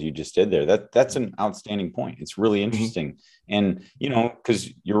as well as you just did there. That's an outstanding point. It's really interesting. And, because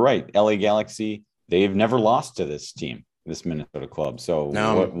you're right, LA Galaxy, they've never lost to this team, this Minnesota club. So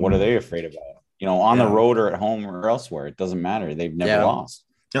what are they afraid about? On the road or at home or elsewhere, it doesn't matter. They've never lost.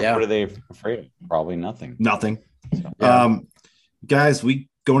 What are they afraid of? Probably nothing. So, guys, we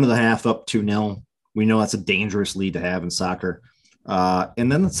go into the half up 2-0. We know that's a dangerous lead to have in soccer.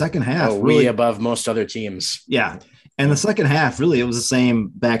 And then the second half, really above most other teams. Yeah. And the second half, really, it was the same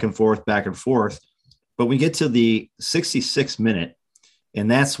back and forth. But we get to the 66th minute, and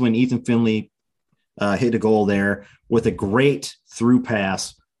that's when Ethan Finlay hit a goal there with a great through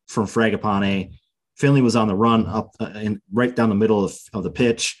pass from Fragapane. Finlay was on the run up and right down the middle of the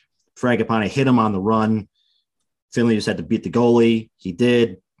pitch. Fragapane hit him on the run. Finlay just had to beat the goalie. He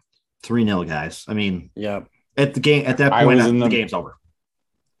did. 3-0, guys. I mean, at that point, the game's over.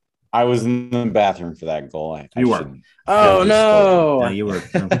 I was in the bathroom for that goal. You were. Oh, no. Yeah, you were.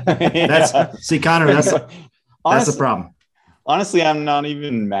 See, Connor, that's the problem. Honestly, I'm not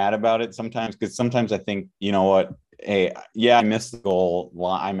even mad about it sometimes, because sometimes I think, you know what? Hey, I missed the goal.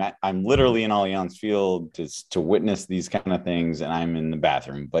 I'm literally in Allianz Field to witness these kind of things, and I'm in the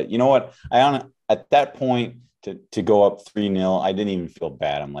bathroom. But you know what? At that point, to go up 3-0, I didn't even feel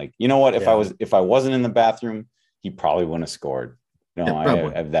bad. I'm like, you know what? If I wasn't in the bathroom, he probably wouldn't have scored.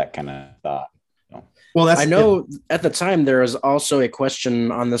 I have that kind of thought. Well, I know at the time there was also a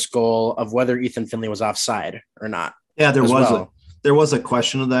question on this goal of whether Ethan Finlay was offside or not. Yeah, there was a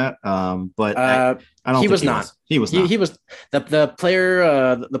question of that, but I don't think he was not. He was not. He was the player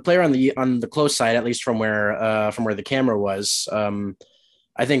on the close side, at least from where the camera was.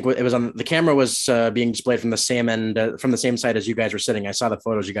 I think it was on the camera was being displayed from the same end, from the same side as you guys were sitting. I saw the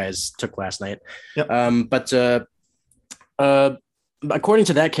photos you guys took last night. Yep. But according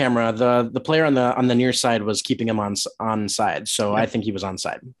to that camera, the player on the near side was keeping him on side. So I think he was on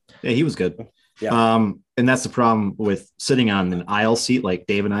side. Yeah, he was good. Yeah. And that's the problem with sitting on an aisle seat like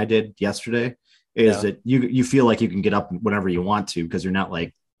Dave and I did yesterday, is that you feel like you can get up whenever you want to because you're not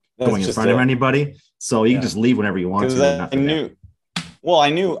like going in front of anybody. So you can just leave whenever you want to.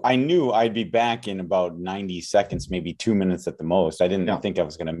 I knew I'd be back in about 90 seconds, maybe 2 minutes at the most. I didn't think I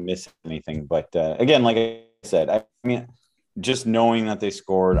was going to miss anything. But again, like I said, I mean, just knowing that they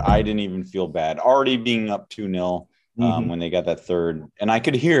scored, I didn't even feel bad. Already being up 2-0 when they got that third. And I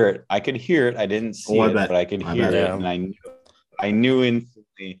could hear it. I didn't see it, but I could hear it. And I knew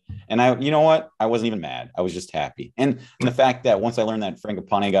instantly. And you know what? I wasn't even mad. I was just happy. And the fact that once I learned that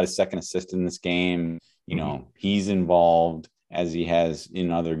Frangipane got his second assist in this game, you know, he's involved as he has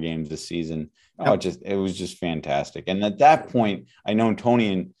in other games this season. It was just fantastic. And at that point, I know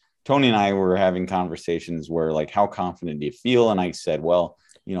Tony and I were having conversations where like, how confident do you feel? And I said, well,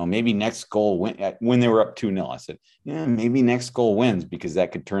 you know, maybe next goal when they were up 2-0, I said, yeah, maybe next goal wins because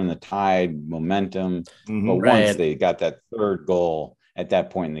that could turn the tide, momentum. But once they got that third goal at that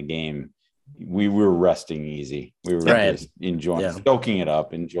point in the game, we were resting easy. We were just enjoying, soaking it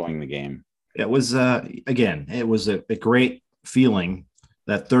up, enjoying the game. It was, again, it was a great feeling.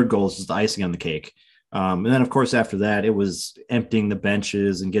 That third goal is just the icing on the cake. And then, of course, after that, it was emptying the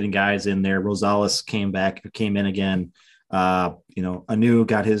benches and getting guys in there. Rosales came in again. Anu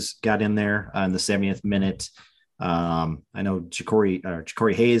got in there in the 70th minute. I know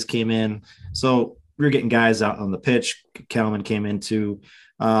Ja'Cory Hayes came in. So we were getting guys out on the pitch. Kelman came in too.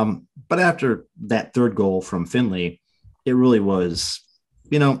 But after that third goal from Finley, it really was,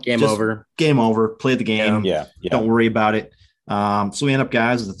 game over. Game over. Play the game. Yeah. Don't worry about it. So we end up,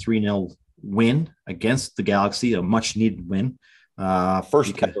 guys, with a 3-0 win against the Galaxy, a much needed win.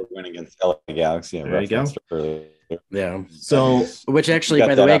 First ever win against LA Galaxy. There you go. Yeah. So, which actually,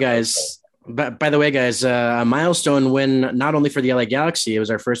 by the way, guys, a milestone win not only for the LA Galaxy, it was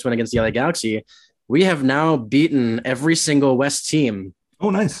our first win against the LA Galaxy. We have now beaten every single West team. Oh,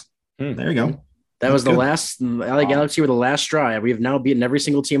 nice. There you go. That was the last. LA Galaxy were the last straw. We have now beaten every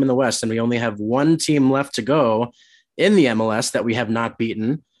single team in the West, and we only have one team left to go in the MLS that we have not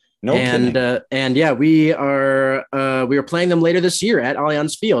beaten. And we are playing them later this year at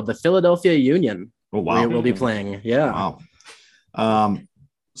Allianz Field, the Philadelphia Union. Oh, wow. We'll be playing. Yeah. Wow.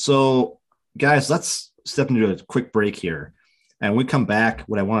 So guys, let's step into a quick break here. And when we come back,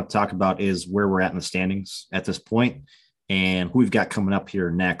 what I want to talk about is where we're at in the standings at this point and who we've got coming up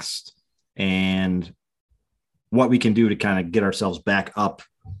here next and what we can do to kind of get ourselves back up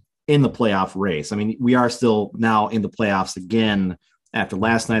in the playoff race. I mean, we are still now in the playoffs again after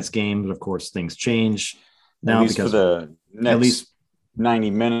last night's game, but of course things change now because for the next at least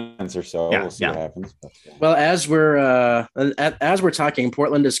 90 minutes or so. We'll see what happens. Well, as we're talking,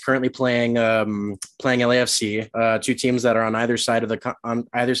 Portland is currently playing LAFC, two teams that are on either side of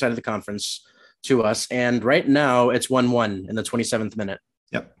the conference to us, and right now it's 1-1 in the 27th minute.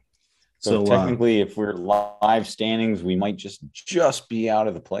 Yep. So technically, if we're live standings, we might just be out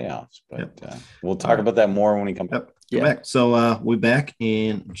of the playoffs. But we'll talk about that more when we come back. Back. So we'll be back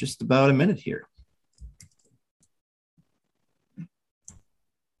in just about a minute here.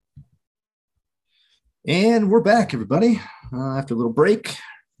 And we're back, everybody. After a little break,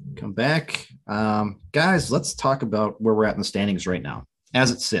 come back. Guys, let's talk about where we're at in the standings right now.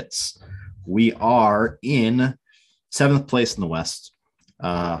 As it sits, we are in 7th place in the West.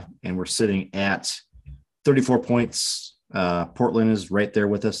 And we're sitting at 34 points. Portland is right there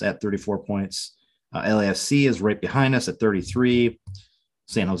with us at 34 points. LAFC is right behind us at 33.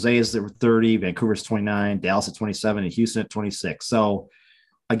 San Jose is there with 30. Vancouver's 29. Dallas at 27. And Houston at 26. So,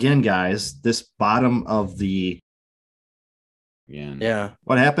 again, guys, this bottom of the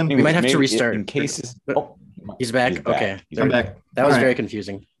what happened? We might have to restart in cases. He's back. Okay, I'm back. That was very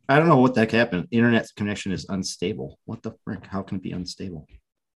confusing. I don't know what that happened. Internet connection is unstable. What the frick? How can it be unstable?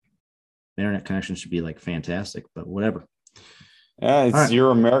 The internet connection should be like fantastic, but whatever. Yeah, it's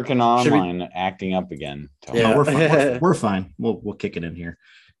your American Online acting up again. Yeah, no, we're fine. We're fine. We'll kick it in here.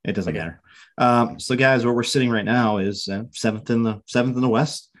 It doesn't matter. So, guys, where we're sitting right now is seventh in the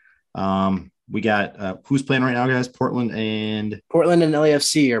West. We got who's playing right now, guys? Portland and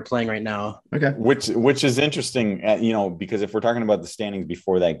LAFC are playing right now. Okay, which is interesting, because if we're talking about the standings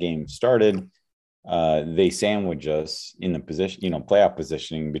before that game started, they sandwich us in the position, playoff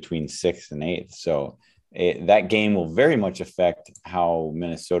positioning between 6th and 8th. So that game will very much affect how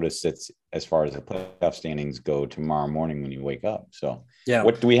Minnesota sits as far as the playoff standings go tomorrow morning when you wake up. So,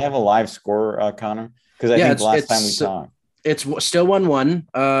 what do we have a live score, Connor? Because I think last time we talked, it's still 1-1,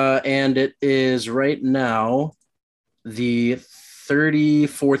 and it is right now the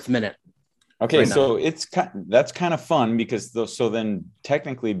 34th minute. Okay, right, so that's kind of fun because so then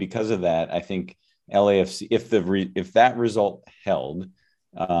technically because of that, I think LAFC, if that result held,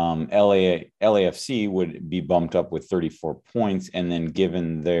 LAFC would be bumped up with 34 points, and then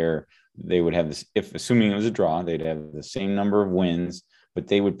given they would have this, if assuming it was a draw, they'd have the same number of wins, but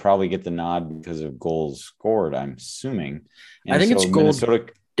they would probably get the nod because of goals scored, I'm assuming. And I think it's goal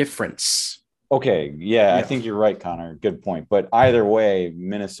difference. Okay, yeah, I think you're right, Connor. Good point. But either way,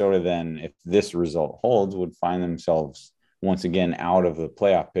 Minnesota then, if this result holds, would find themselves once again out of the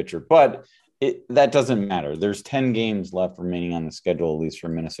playoff picture. But that doesn't matter. There's 10 games left remaining on the schedule, at least for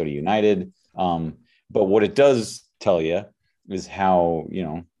Minnesota United. But what it does tell you is how,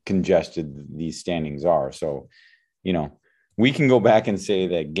 congested these standings are. So, we can go back and say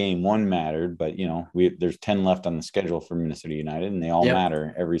that game one mattered, but there's 10 left on the schedule for Minnesota United, and they all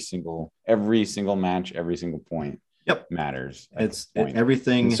matter. Every single match, every single point matters. It's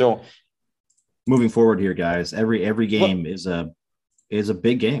everything. And so moving forward here, guys, every game is a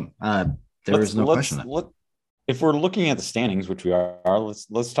big game. There's no question. If we're looking at the standings, which we are,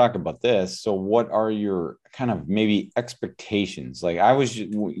 let's talk about this. So what are your kind of maybe expectations? Like I was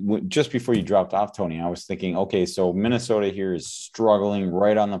just before you dropped off, Tony, I was thinking, okay, so Minnesota here is struggling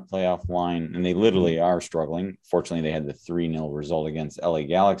right on the playoff line, and they literally are struggling. Fortunately, they had the 3-0 result against LA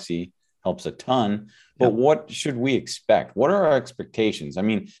Galaxy, helps a ton. But what should we expect? What are our expectations? I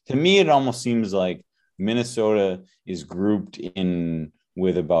mean, to me, it almost seems like Minnesota is grouped in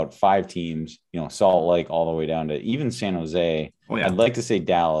with about 5 teams, Salt Lake all the way down to even San Jose. I'd like to say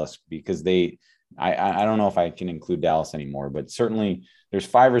Dallas because I don't know if I can include Dallas anymore, but certainly there's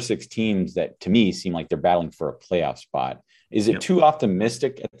 5 or 6 teams that to me seem like they're battling for a playoff spot. Is it too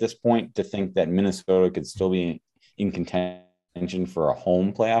optimistic at this point to think that Minnesota could still be in contention for a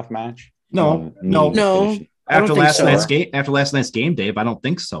home playoff match? No. After last night's game, Dave, I don't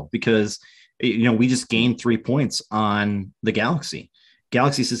think so because we just gained 3 points on the Galaxy.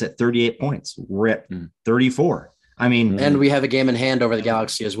 Galaxy sits at 38 points. We're at 34. I mean, and we have a game in hand over the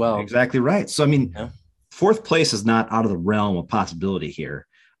Galaxy as well. Exactly right. So, I mean, 4th place is not out of the realm of possibility here.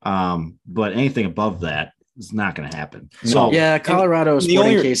 But anything above that is not going to happen. So, Colorado,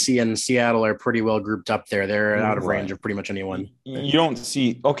 Sporting KC, and Seattle are pretty well grouped up there. They're out of range of pretty much anyone. You don't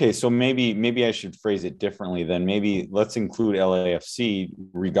see. Okay, so maybe I should phrase it differently. Then maybe let's include LAFC,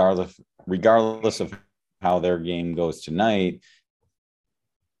 regardless of how their game goes tonight.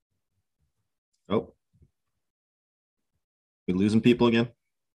 Oh, we losing people again?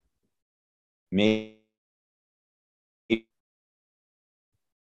 Maybe.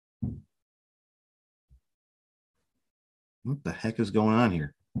 What the heck is going on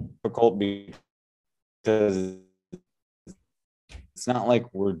here? Difficult because it's not like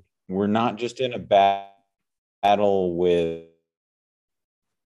we're not just in a battle with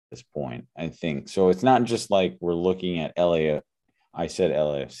this point, I think. So it's not just like we're looking at LA. I said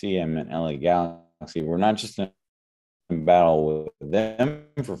LAFC, I meant LA Galaxy. We're not just in a battle with them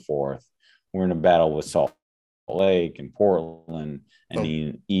for 4th. We're in a battle with Salt Lake and Portland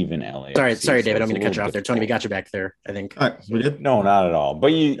and even LA. Sorry, David. I'm going to cut you off there. Tony, we got you back there, I think. All right, we did? No, not at all. But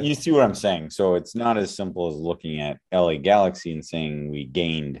you see what I'm saying. So it's not as simple as looking at LA Galaxy and saying we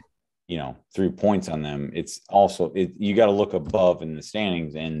gained, 3 points on them. It's also, you got to look above in the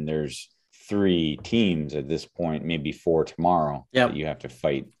standings, and there's 3 teams at this point, maybe 4 tomorrow that you have to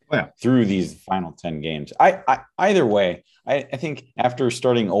fight through these final 10 games. Either way, I think after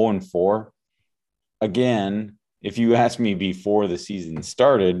starting 0-4, again, if you asked me before the season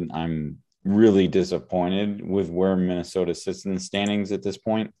started, I'm really disappointed with where Minnesota sits in the standings at this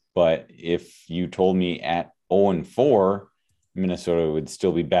point. But if you told me at 0-4, Minnesota would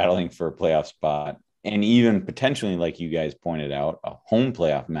still be battling for a playoff spot, and even potentially, like you guys pointed out, a home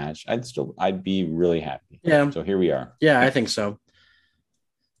playoff match, I'd be really happy. Yeah. So here we are. Yeah, I think so.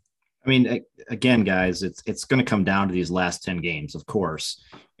 I mean, again, guys, it's going to come down to these last 10 games, of course.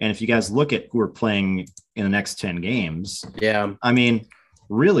 And if you guys look at who are playing in the next 10 games, I mean,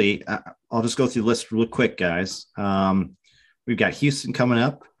 really, I'll just go through the list real quick, guys. We've got Houston coming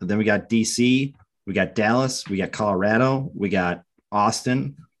up, and then we got DC, we got Dallas, we got Colorado, we got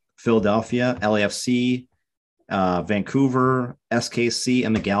Austin, Philadelphia, LAFC, Vancouver, SKC,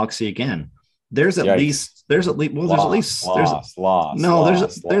 and the Galaxy again. There's at least Dave.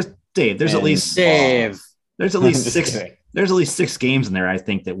 There's at least 6 there's at least 6 games in there I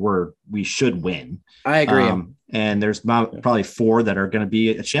think that we should win. I agree. And there's probably 4 that are going to be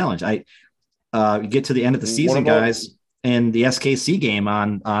a challenge. You get to the end of the season, guys, and the SKC game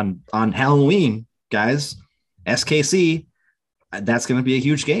on Halloween, guys. SKC, that's going to be a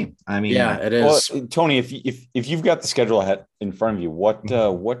huge game. I mean, yeah, it is. Well, Tony, if you've got the schedule in front of you,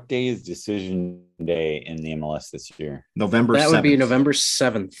 what day is decision day in the MLS this year? November 7th. That would be November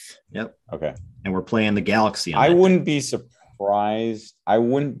 7th. Yep. Okay. And we're playing the Galaxy. I wouldn't be surprised. I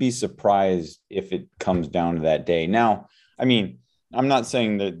wouldn't be surprised if it comes down to that day. Now, I mean, I'm not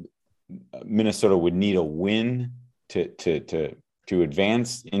saying that Minnesota would need a win to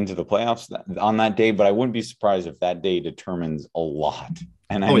advance into the playoffs on that day, but I wouldn't be surprised if that day determines a lot.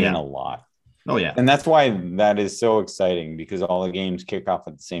 And I mean a lot. Oh, yeah. And that's why that is so exciting, because all the games kick off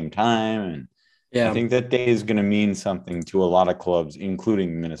at the same time. And I think that day is going to mean something to a lot of clubs,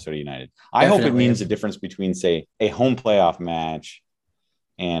 including Minnesota United. I hope it means the difference between, say, a home playoff match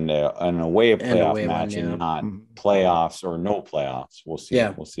and an away playoff match, and not playoffs or no playoffs. We'll see.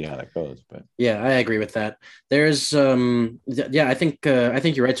 Yeah. We'll see how that goes. But yeah, I agree with that. There's I think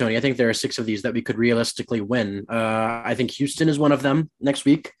you're right, Tony. I think there are 6 of these that we could realistically win. I think Houston is one of them next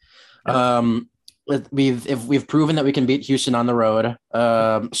week. We've proven that we can beat Houston on the road,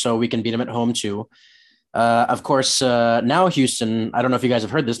 so we can beat them at home too. Of course, now Houston, I don't know if you guys have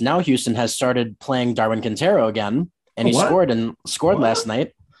heard this, now Houston has started playing Darwin Quintero again, and he scored last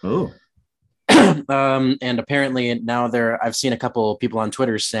night. Oh. And apparently now I've seen a couple people on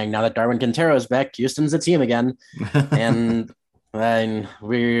Twitter saying now that Darwin Quintero is back, Houston's a team again. And I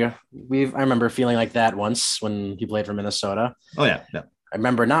remember feeling like that once when he played for Minnesota. Oh yeah. I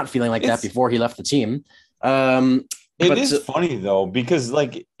remember not feeling like that before he left the team. It is funny though, because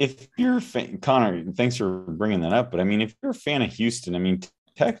like if you're a fan, Connor, thanks for bringing that up. But I mean, if you're a fan of Houston, I mean,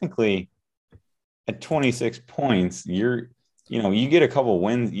 technically at 26 points, you get a couple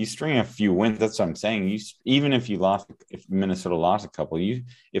wins, you string a few wins. That's what I'm saying. Even if Minnesota lost a couple,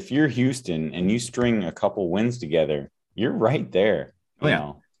 if you're Houston and you string a couple wins together, you're right there.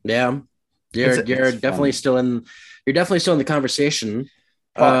 Yeah. You're definitely still in the conversation.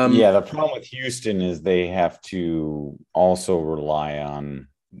 The problem with Houston is they have to also rely on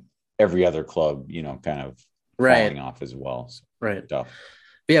every other club, kind of falling off as well. So, right. Tough.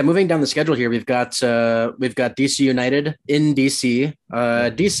 But yeah, moving down the schedule here, we've got DC United in DC.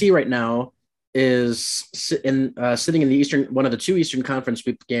 DC right now is sitting in the one of the 2 Eastern Conference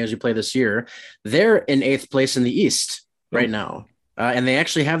games we play this year. They're in 8th place in the East right now, and they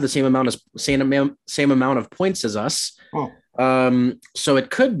actually have the same amount of points as us. So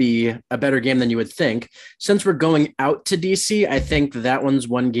it could be a better game than you would think. Since we're going out to DC, I think that one's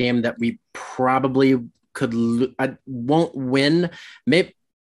one game that we probably won't win.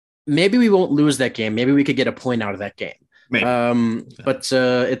 Maybe we won't lose that game. Maybe we could get a point out of that game. But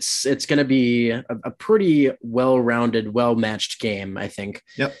it's going to be a pretty well-rounded, well-matched game, I think.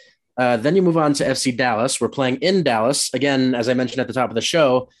 Yep. Then you move on to FC Dallas. We're playing in Dallas. Again, as I mentioned at the top of the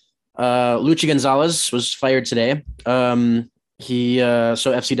show, Luchi Gonzalez was fired today. So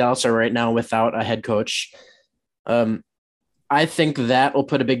FC Dallas are right now without a head coach. I think that will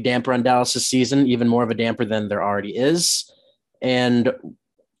put a big damper on Dallas's season, even more of a damper than there already is. And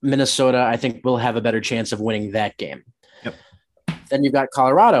Minnesota, I think, will have a better chance of winning that game. Yep. Then you've got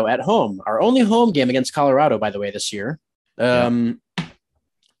Colorado at home. Our only home game against Colorado, by the way, this year. I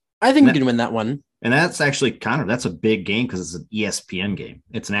think we can win that one. And that's actually that's a big game because it's an ESPN game.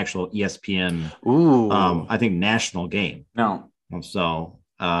 It's an actual ESPN, I think, national game. No. So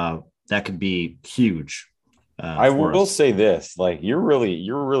that could be huge. I will say this, like you're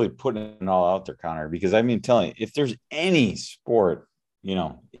really putting it all out there, Connor, because I mean, telling you, if there's any sport,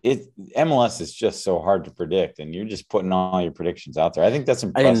 MLS is just so hard to predict, and you're just putting all your predictions out there. I think that's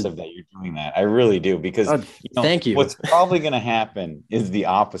impressive that you're doing that. I really do, because thank you. What's probably going to happen is the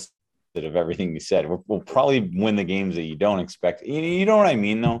opposite of everything you said. We'll probably win the games that you don't expect. You know what I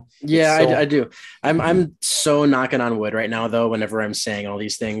mean, though? Yeah, I do. I'm so knocking on wood right now, though, whenever I'm saying all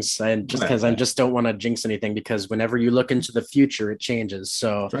these things, because I just don't want to jinx anything, because whenever you look into the future, it changes.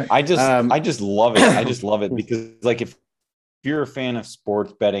 So I just love it. I just love it because, like, if you're a fan of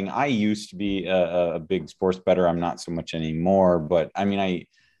sports betting, I used to be a big sports bettor. I'm not so much anymore, but I mean,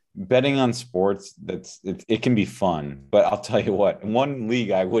 betting on sports, it can be fun, but I'll tell you what, one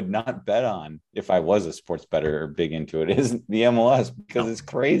league I would not bet on if I was a sports bettor or big into it is the MLS, because it's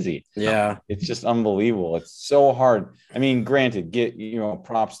crazy. Yeah. It's just unbelievable. It's so hard. I mean, granted,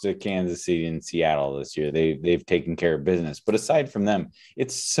 props to Kansas City and Seattle this year. They've taken care of business, but aside from them,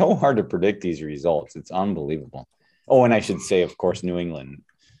 it's so hard to predict these results. It's unbelievable. Oh, and I should say, of course, New England,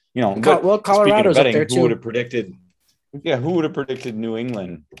 Colorado's betting, up there too. Who would have predicted Yeah, who would have predicted New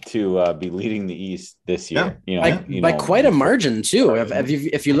England to be leading the East this year? By quite a margin too.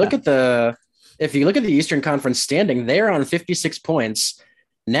 If you look at the Eastern Conference standing, they're on 56 points.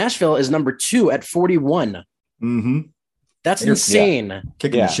 Nashville is number 2 at 41. Mm-hmm. That's insane.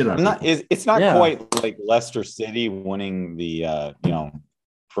 Kicking the shit out of it. It's not quite like Leicester City winning the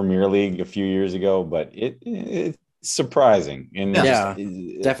Premier League a few years ago, but it's surprising. And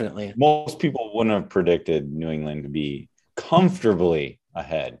definitely. Most people wouldn't have predicted New England to be comfortably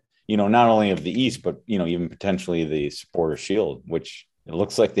ahead, not only of the East, but, even potentially the Supporter Shield, which it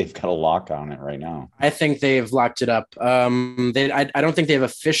looks like they've got a lock on it right now. I think they've locked it up. I don't think they've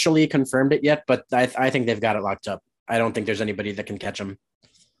officially confirmed it yet, but I think they've got it locked up. I don't think there's anybody that can catch them.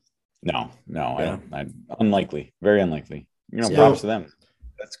 No, unlikely, very unlikely. Props to them.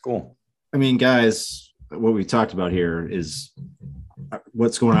 That's cool. I mean, guys, what we talked about here is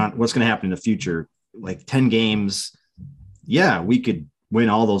what's going to happen in the future. Like 10 games. Yeah, we could win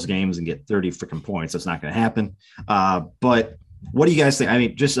all those games and get 30 freaking points. That's not going to happen. But what do you guys think? I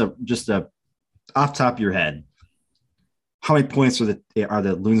mean, just off top of your head, how many points are the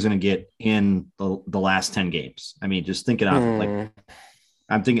Loons going to get in the last 10 games? I mean, just think it out. Like,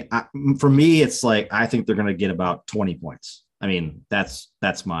 I'm thinking for me, it's like, I think they're going to get about 20 points. I mean, that's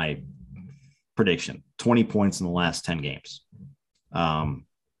my prediction. 20 points in the last 10 games.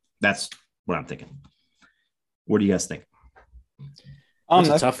 That's what I'm thinking. What do you guys think? That's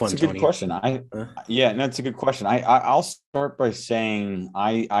a tough one. That's a good question. That's a good question. I'll start by saying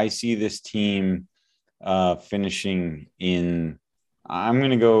I see this team finishing in. I'm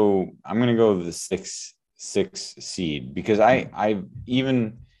gonna go the six seed because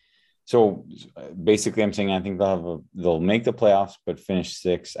basically I'm saying I think they'll make the playoffs but finish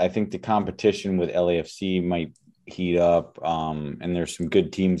 6th. I think the competition with LAFC might heat up, and there's some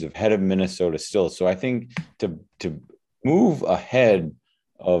good teams ahead of Minnesota still. So I think to move ahead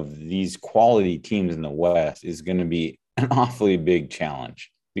of these quality teams in the West is going to be an awfully big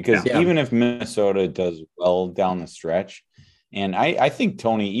challenge because even if Minnesota does well down the stretch, and I think,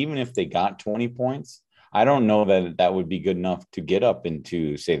 Tony, even if they got 20 points, I don't know that would be good enough to get up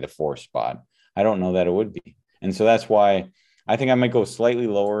into, say, the 4th spot. I don't know that it would be. And so that's why I think I might go slightly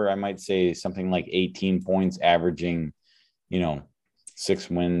lower. I might say something like 18 points, averaging, 6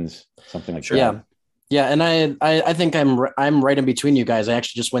 wins, something like that. Yeah, and I think I'm right in between you guys. I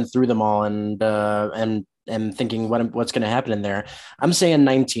actually just went through them all and thinking what's going to happen in there. I'm saying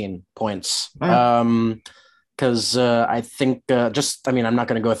 19 points. Because I think I'm not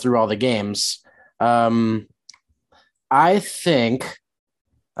going to go through all the games. I think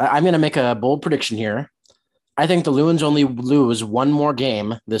I'm going to make a bold prediction here. I think the Loons only lose one more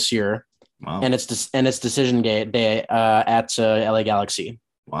game this year, and it's decision day at LA Galaxy.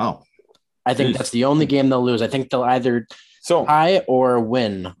 Wow. I think that's the only game they'll lose. I think they'll either tie or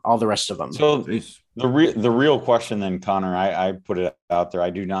win all the rest of them. So the real question then, Connor, I put it out there. I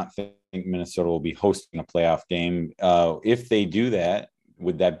do not think Minnesota will be hosting a playoff game. If they do that,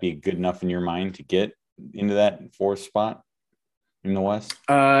 would that be good enough in your mind to get into that 4th spot in the West?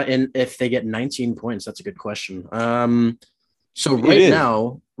 And if they get 19 points, that's a good question. So right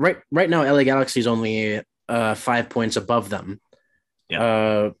now, LA Galaxy is only 5 points above them.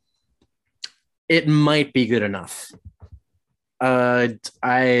 Yeah. It might be good enough.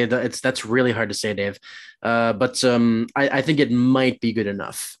 That's really hard to say, Dave. But I think it might be good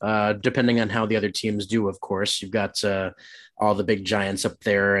enough, depending on how the other teams do. Of course, you've got all the big giants up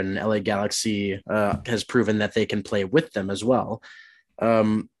there, and LA Galaxy has proven that they can play with them as well.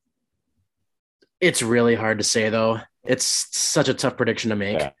 It's really hard to say, though. It's such a tough prediction to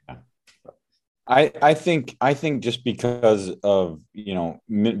make. Yeah. I think just because of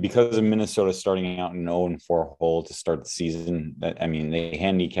Minnesota starting out in 0-4 hole to start the season, they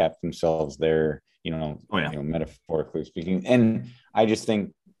handicapped themselves there, metaphorically speaking. And I just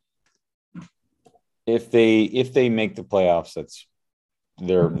think if they make the playoffs,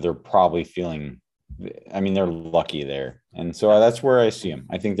 they're probably feeling, they're lucky there. And so that's where I see them.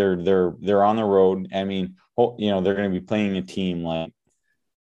 I think they're on the road. They're going to be playing a team like,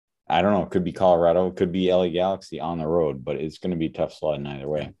 I don't know, it could be Colorado, it could be LA Galaxy on the road, but it's going to be tough sledding either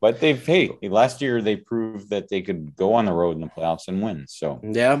way. But last year they proved that they could go on the road in the playoffs and win. So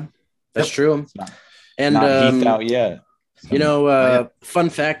yeah, that's true. Not heathed out yet. Fun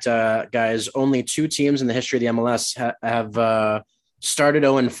fact, guys, only 2 teams in the history of the MLS have started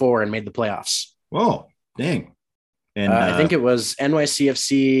 0-4 and made the playoffs. Whoa, dang. And I think it was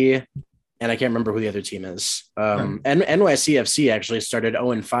NYCFC, and I can't remember who the other team is. And NYCFC actually started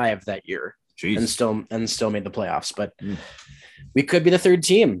 0-5 that year. and still made the playoffs. But we could be the 3rd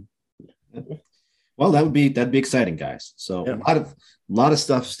team. Well, that'd be exciting, guys. So a lot of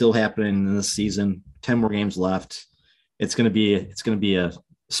stuff still happening in this season. 10 more games left. It's gonna be a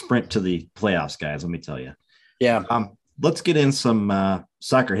sprint to the playoffs, guys. Let me tell you. Yeah. Let's get in some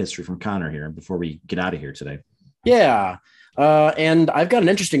soccer history from Connor here before we get out of here today. Yeah. And I've got an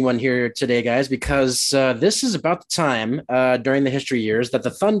interesting one here today, guys, because this is about the time during the history years that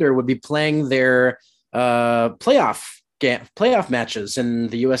the Thunder would be playing their playoff matches in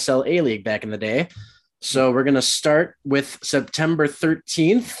the USL A-League back in the day. So we're going to start with September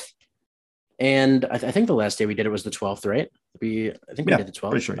 13th. And I think the last day we did it was the 12th, right? We did the 12th.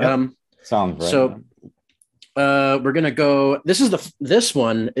 Pretty sure, yeah. Sounds right. So we're going to go. This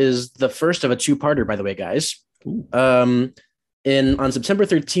one is the first of a two-parter, by the way, guys. On September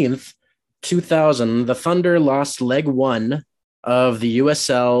 13th, 2000, the Thunder lost leg 1 of the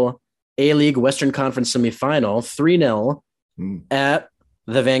USL A-League Western Conference semifinal 3-0 at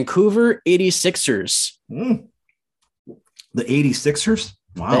the Vancouver 86ers. The 86ers?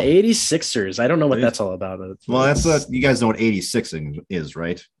 Wow. The 86ers. I don't know what that's all about. Well, that's you guys know what 86 is,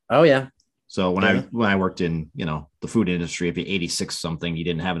 right? Oh yeah. So when I worked in, the food industry, if you 86 something, you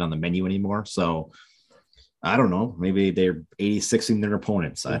didn't have it on the menu anymore. So I don't know. Maybe they're 86ing their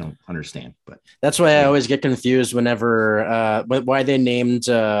opponents. I don't understand, but that's why I always get confused whenever why they named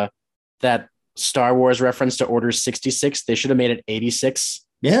that Star Wars reference to Order 66. They should have made it 86.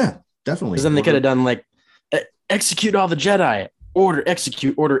 Yeah, definitely. Because then they could have done like execute all the Jedi.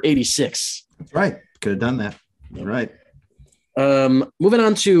 Execute Order 86. That's right. Could have done that. Right. Moving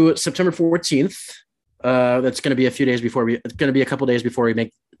on to September 14th. That's going to be a couple days before we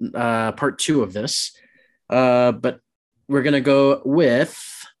make part 2 of this. But we're going to go with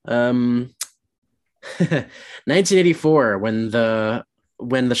 1984 when the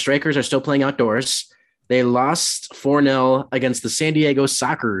Strikers are still playing outdoors. They lost 4-0 against the San Diego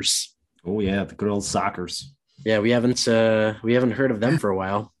Sockers. Oh yeah, the good old Sockers. Yeah, we haven't heard of them for a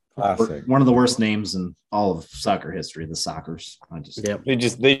while. Classic. One of the worst names in all of soccer history, the Sockers. They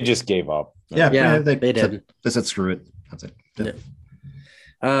just gave up. Yeah, they did. They said screw it. That's it. Yeah.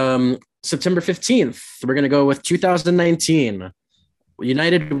 September 15th, we're going to go with 2019.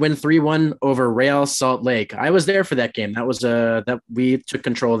 United win 3-1 over Real Salt Lake. I was there for that game. That was that we took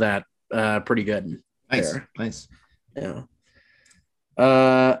control of that pretty good. Nice. There. Nice. Yeah.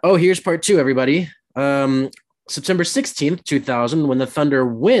 Here's part 2, everybody. September 16th, 2000, when the Thunder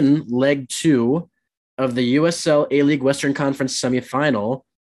win leg 2 of the USL A-League Western Conference semifinal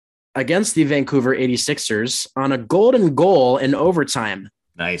against the Vancouver 86ers on a golden goal in overtime.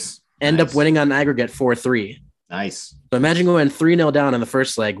 Nice. End up winning on aggregate 4-3. Nice. So imagine going 3-0 down in the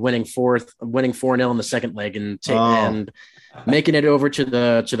first leg, winning 4-0 in the second leg, and making it over to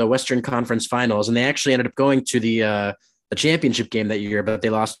the Western Conference Finals. And they actually ended up going to the championship game that year, but they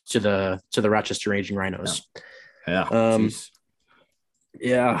lost to the Rochester Raging Rhinos. Yeah.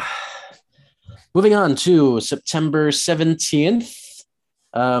 Yeah. Moving on to September 17th,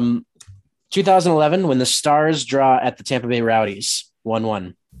 2011, when the Stars draw at the Tampa Bay Rowdies,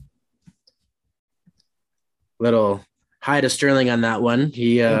 1-1. Little hi to Sterling on that one.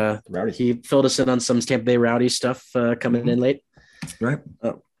 He filled us in on some Tampa Bay Rowdy stuff coming in late. Right.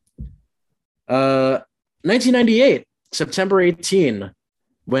 1998, September 18,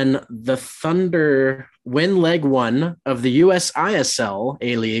 when the Thunder win leg 1 of the USISL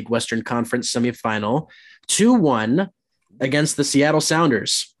A-League Western Conference semifinal 2-1 against the Seattle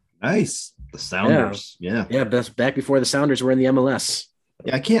Sounders. Nice. The Sounders. Yeah. Yeah, that's back before the Sounders were in the MLS.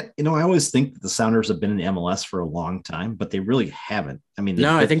 Yeah, I always think that the Sounders have been in the MLS for a long time, but they really haven't. I mean,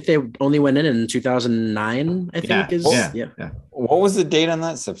 I think they only went in 2009, I think. Yeah. What was the date on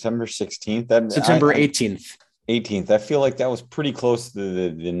that? September 16th? September 18th. 18th. I feel like that was pretty clse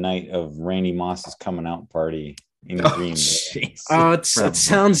to the night of Randy Moss's coming out party in Green Bay. It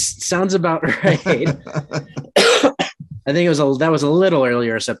sounds about right. I think that was a little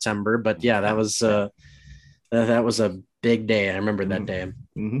earlier September, but yeah, that was that was a big day. I remember that day.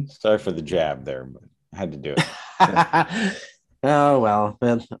 Mm-hmm. Sorry for the jab there, but I had to do it. Oh well,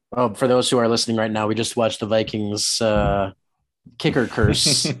 man. Oh, for those who are listening right now, we just watched the Vikings kicker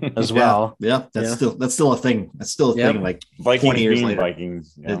curse as well. Yeah, that's still a thing. That's still a thing. Like Vikings 20 years later.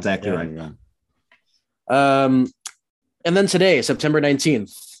 Vikings. Yeah. Exactly right. Yeah. And then today, September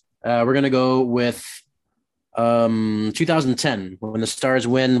 19th, we're gonna go with 2010 when the Stars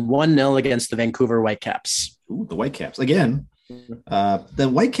win 1-0 against the Vancouver Whitecaps. Ooh, the Whitecaps again. The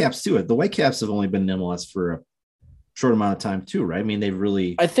Whitecaps too. The Whitecaps have only been in MLS for a short amount of time too, right? I mean, they've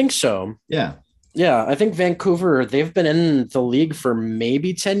really. I think so. Yeah. Yeah, I think Vancouver. They've been in the league for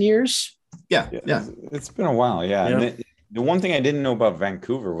maybe 10 years. Yeah. It's been a while. Yeah. the one thing I didn't know about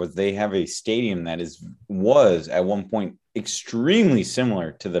Vancouver was they have a stadium that was at one point extremely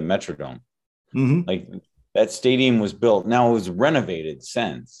similar to the Metrodome. Mm-hmm. Like that stadium was built. Now it was renovated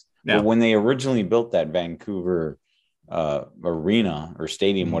since, but when they originally built that Vancouver arena or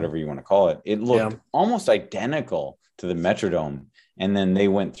stadium, whatever you want to call it, it looked almost identical to the Metrodome. And then they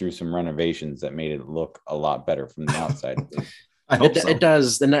went through some renovations that made it look a lot better from the outside. It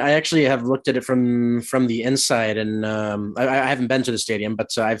does. And I actually have looked at it from the inside, and I haven't been to the stadium,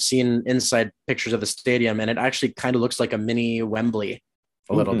 but I've seen inside pictures of the stadium, and it actually kind of looks like a mini Wembley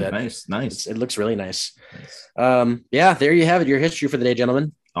a little bit. Nice. It looks really nice. Yeah, there you have it. Your history for the day,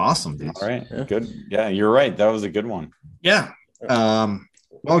 gentlemen. Awesome, dude. All right. Yeah. Good. Yeah, you're right. That was a good one. Yeah.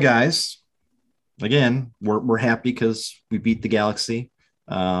 Well, guys, again, we're happy because we beat the Galaxy.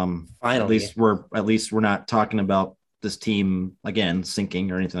 Finally. At least we're not talking about this team again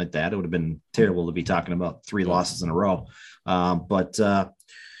sinking or anything like that. It would have been terrible to be talking about 3 losses in a row. But let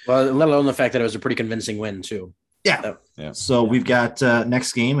alone the fact that it was a pretty convincing win too. Yeah. So we've got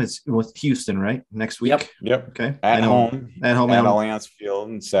next game is with Houston, right? Next week. Yep. Okay. At home at Allianz Field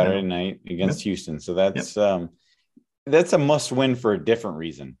on Saturday night against Houston. So that's a must win for a different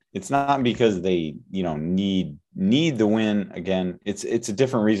reason. It's not because they, need the win again. It's a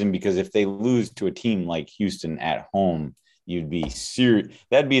different reason, because if they lose to a team like Houston at home, you'd be serious.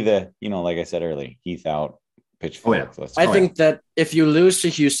 That'd be the, like I said earlier, Heath out, pitchfork. I think that if you lose to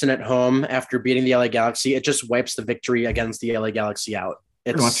Houston at home after beating the LA Galaxy, it just wipes the victory against the LA Galaxy out.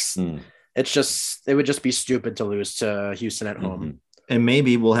 It would just be stupid to lose to Houston at home. Mm-hmm. And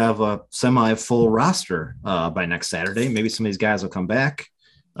maybe we'll have a semi-full roster by next Saturday. Maybe some of these guys will come back.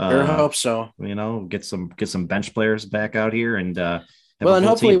 I hope so. Get some bench players back out here, and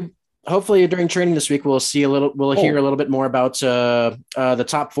hopefully during training this week we'll hear a little bit more about the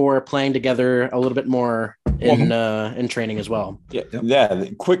top 4 playing together a little bit more in training as well. Yeah.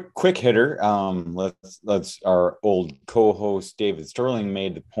 Quick hitter. Let's our old co-host David Sterling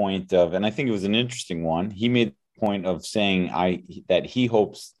made the point of, and I think it was an interesting one. He made point of saying that he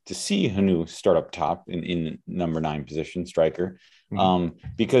hopes to see Hanu start up top in number 9 position, striker,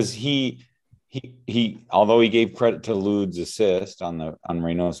 because he although he gave credit to Lude's assist on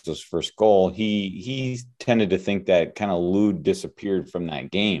Reynoso's first goal, he tended to think that kind of Lude disappeared from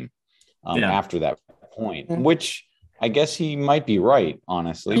that game after that point, which I guess he might be right,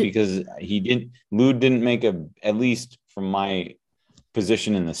 honestly, because Lude didn't make at least from my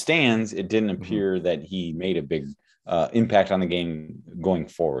position in the stands, it didn't appear that he made a big impact on the game going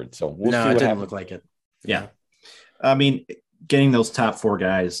forward. So we'll see what didn't happens. Look like it. Yeah. I mean, getting those top 4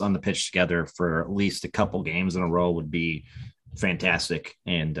 guys on the pitch together for at least a couple games in a row would be fantastic.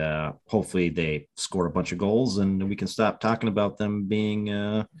 And hopefully they score a bunch of goals and we can stop talking about them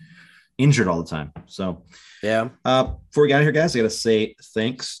being injured all the time. So before we get out of here, guys, I got to say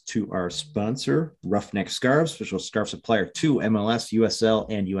thanks to our sponsor, Roughneck Scarves, official scarf supplier to MLS, USL,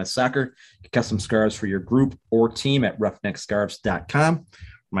 and US Soccer. Get custom scarves for your group or team at roughneckscarves.com.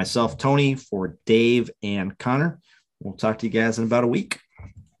 For myself, Tony, for Dave and Connor, we'll talk to you guys in about a week.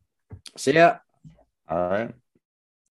 See ya. All right.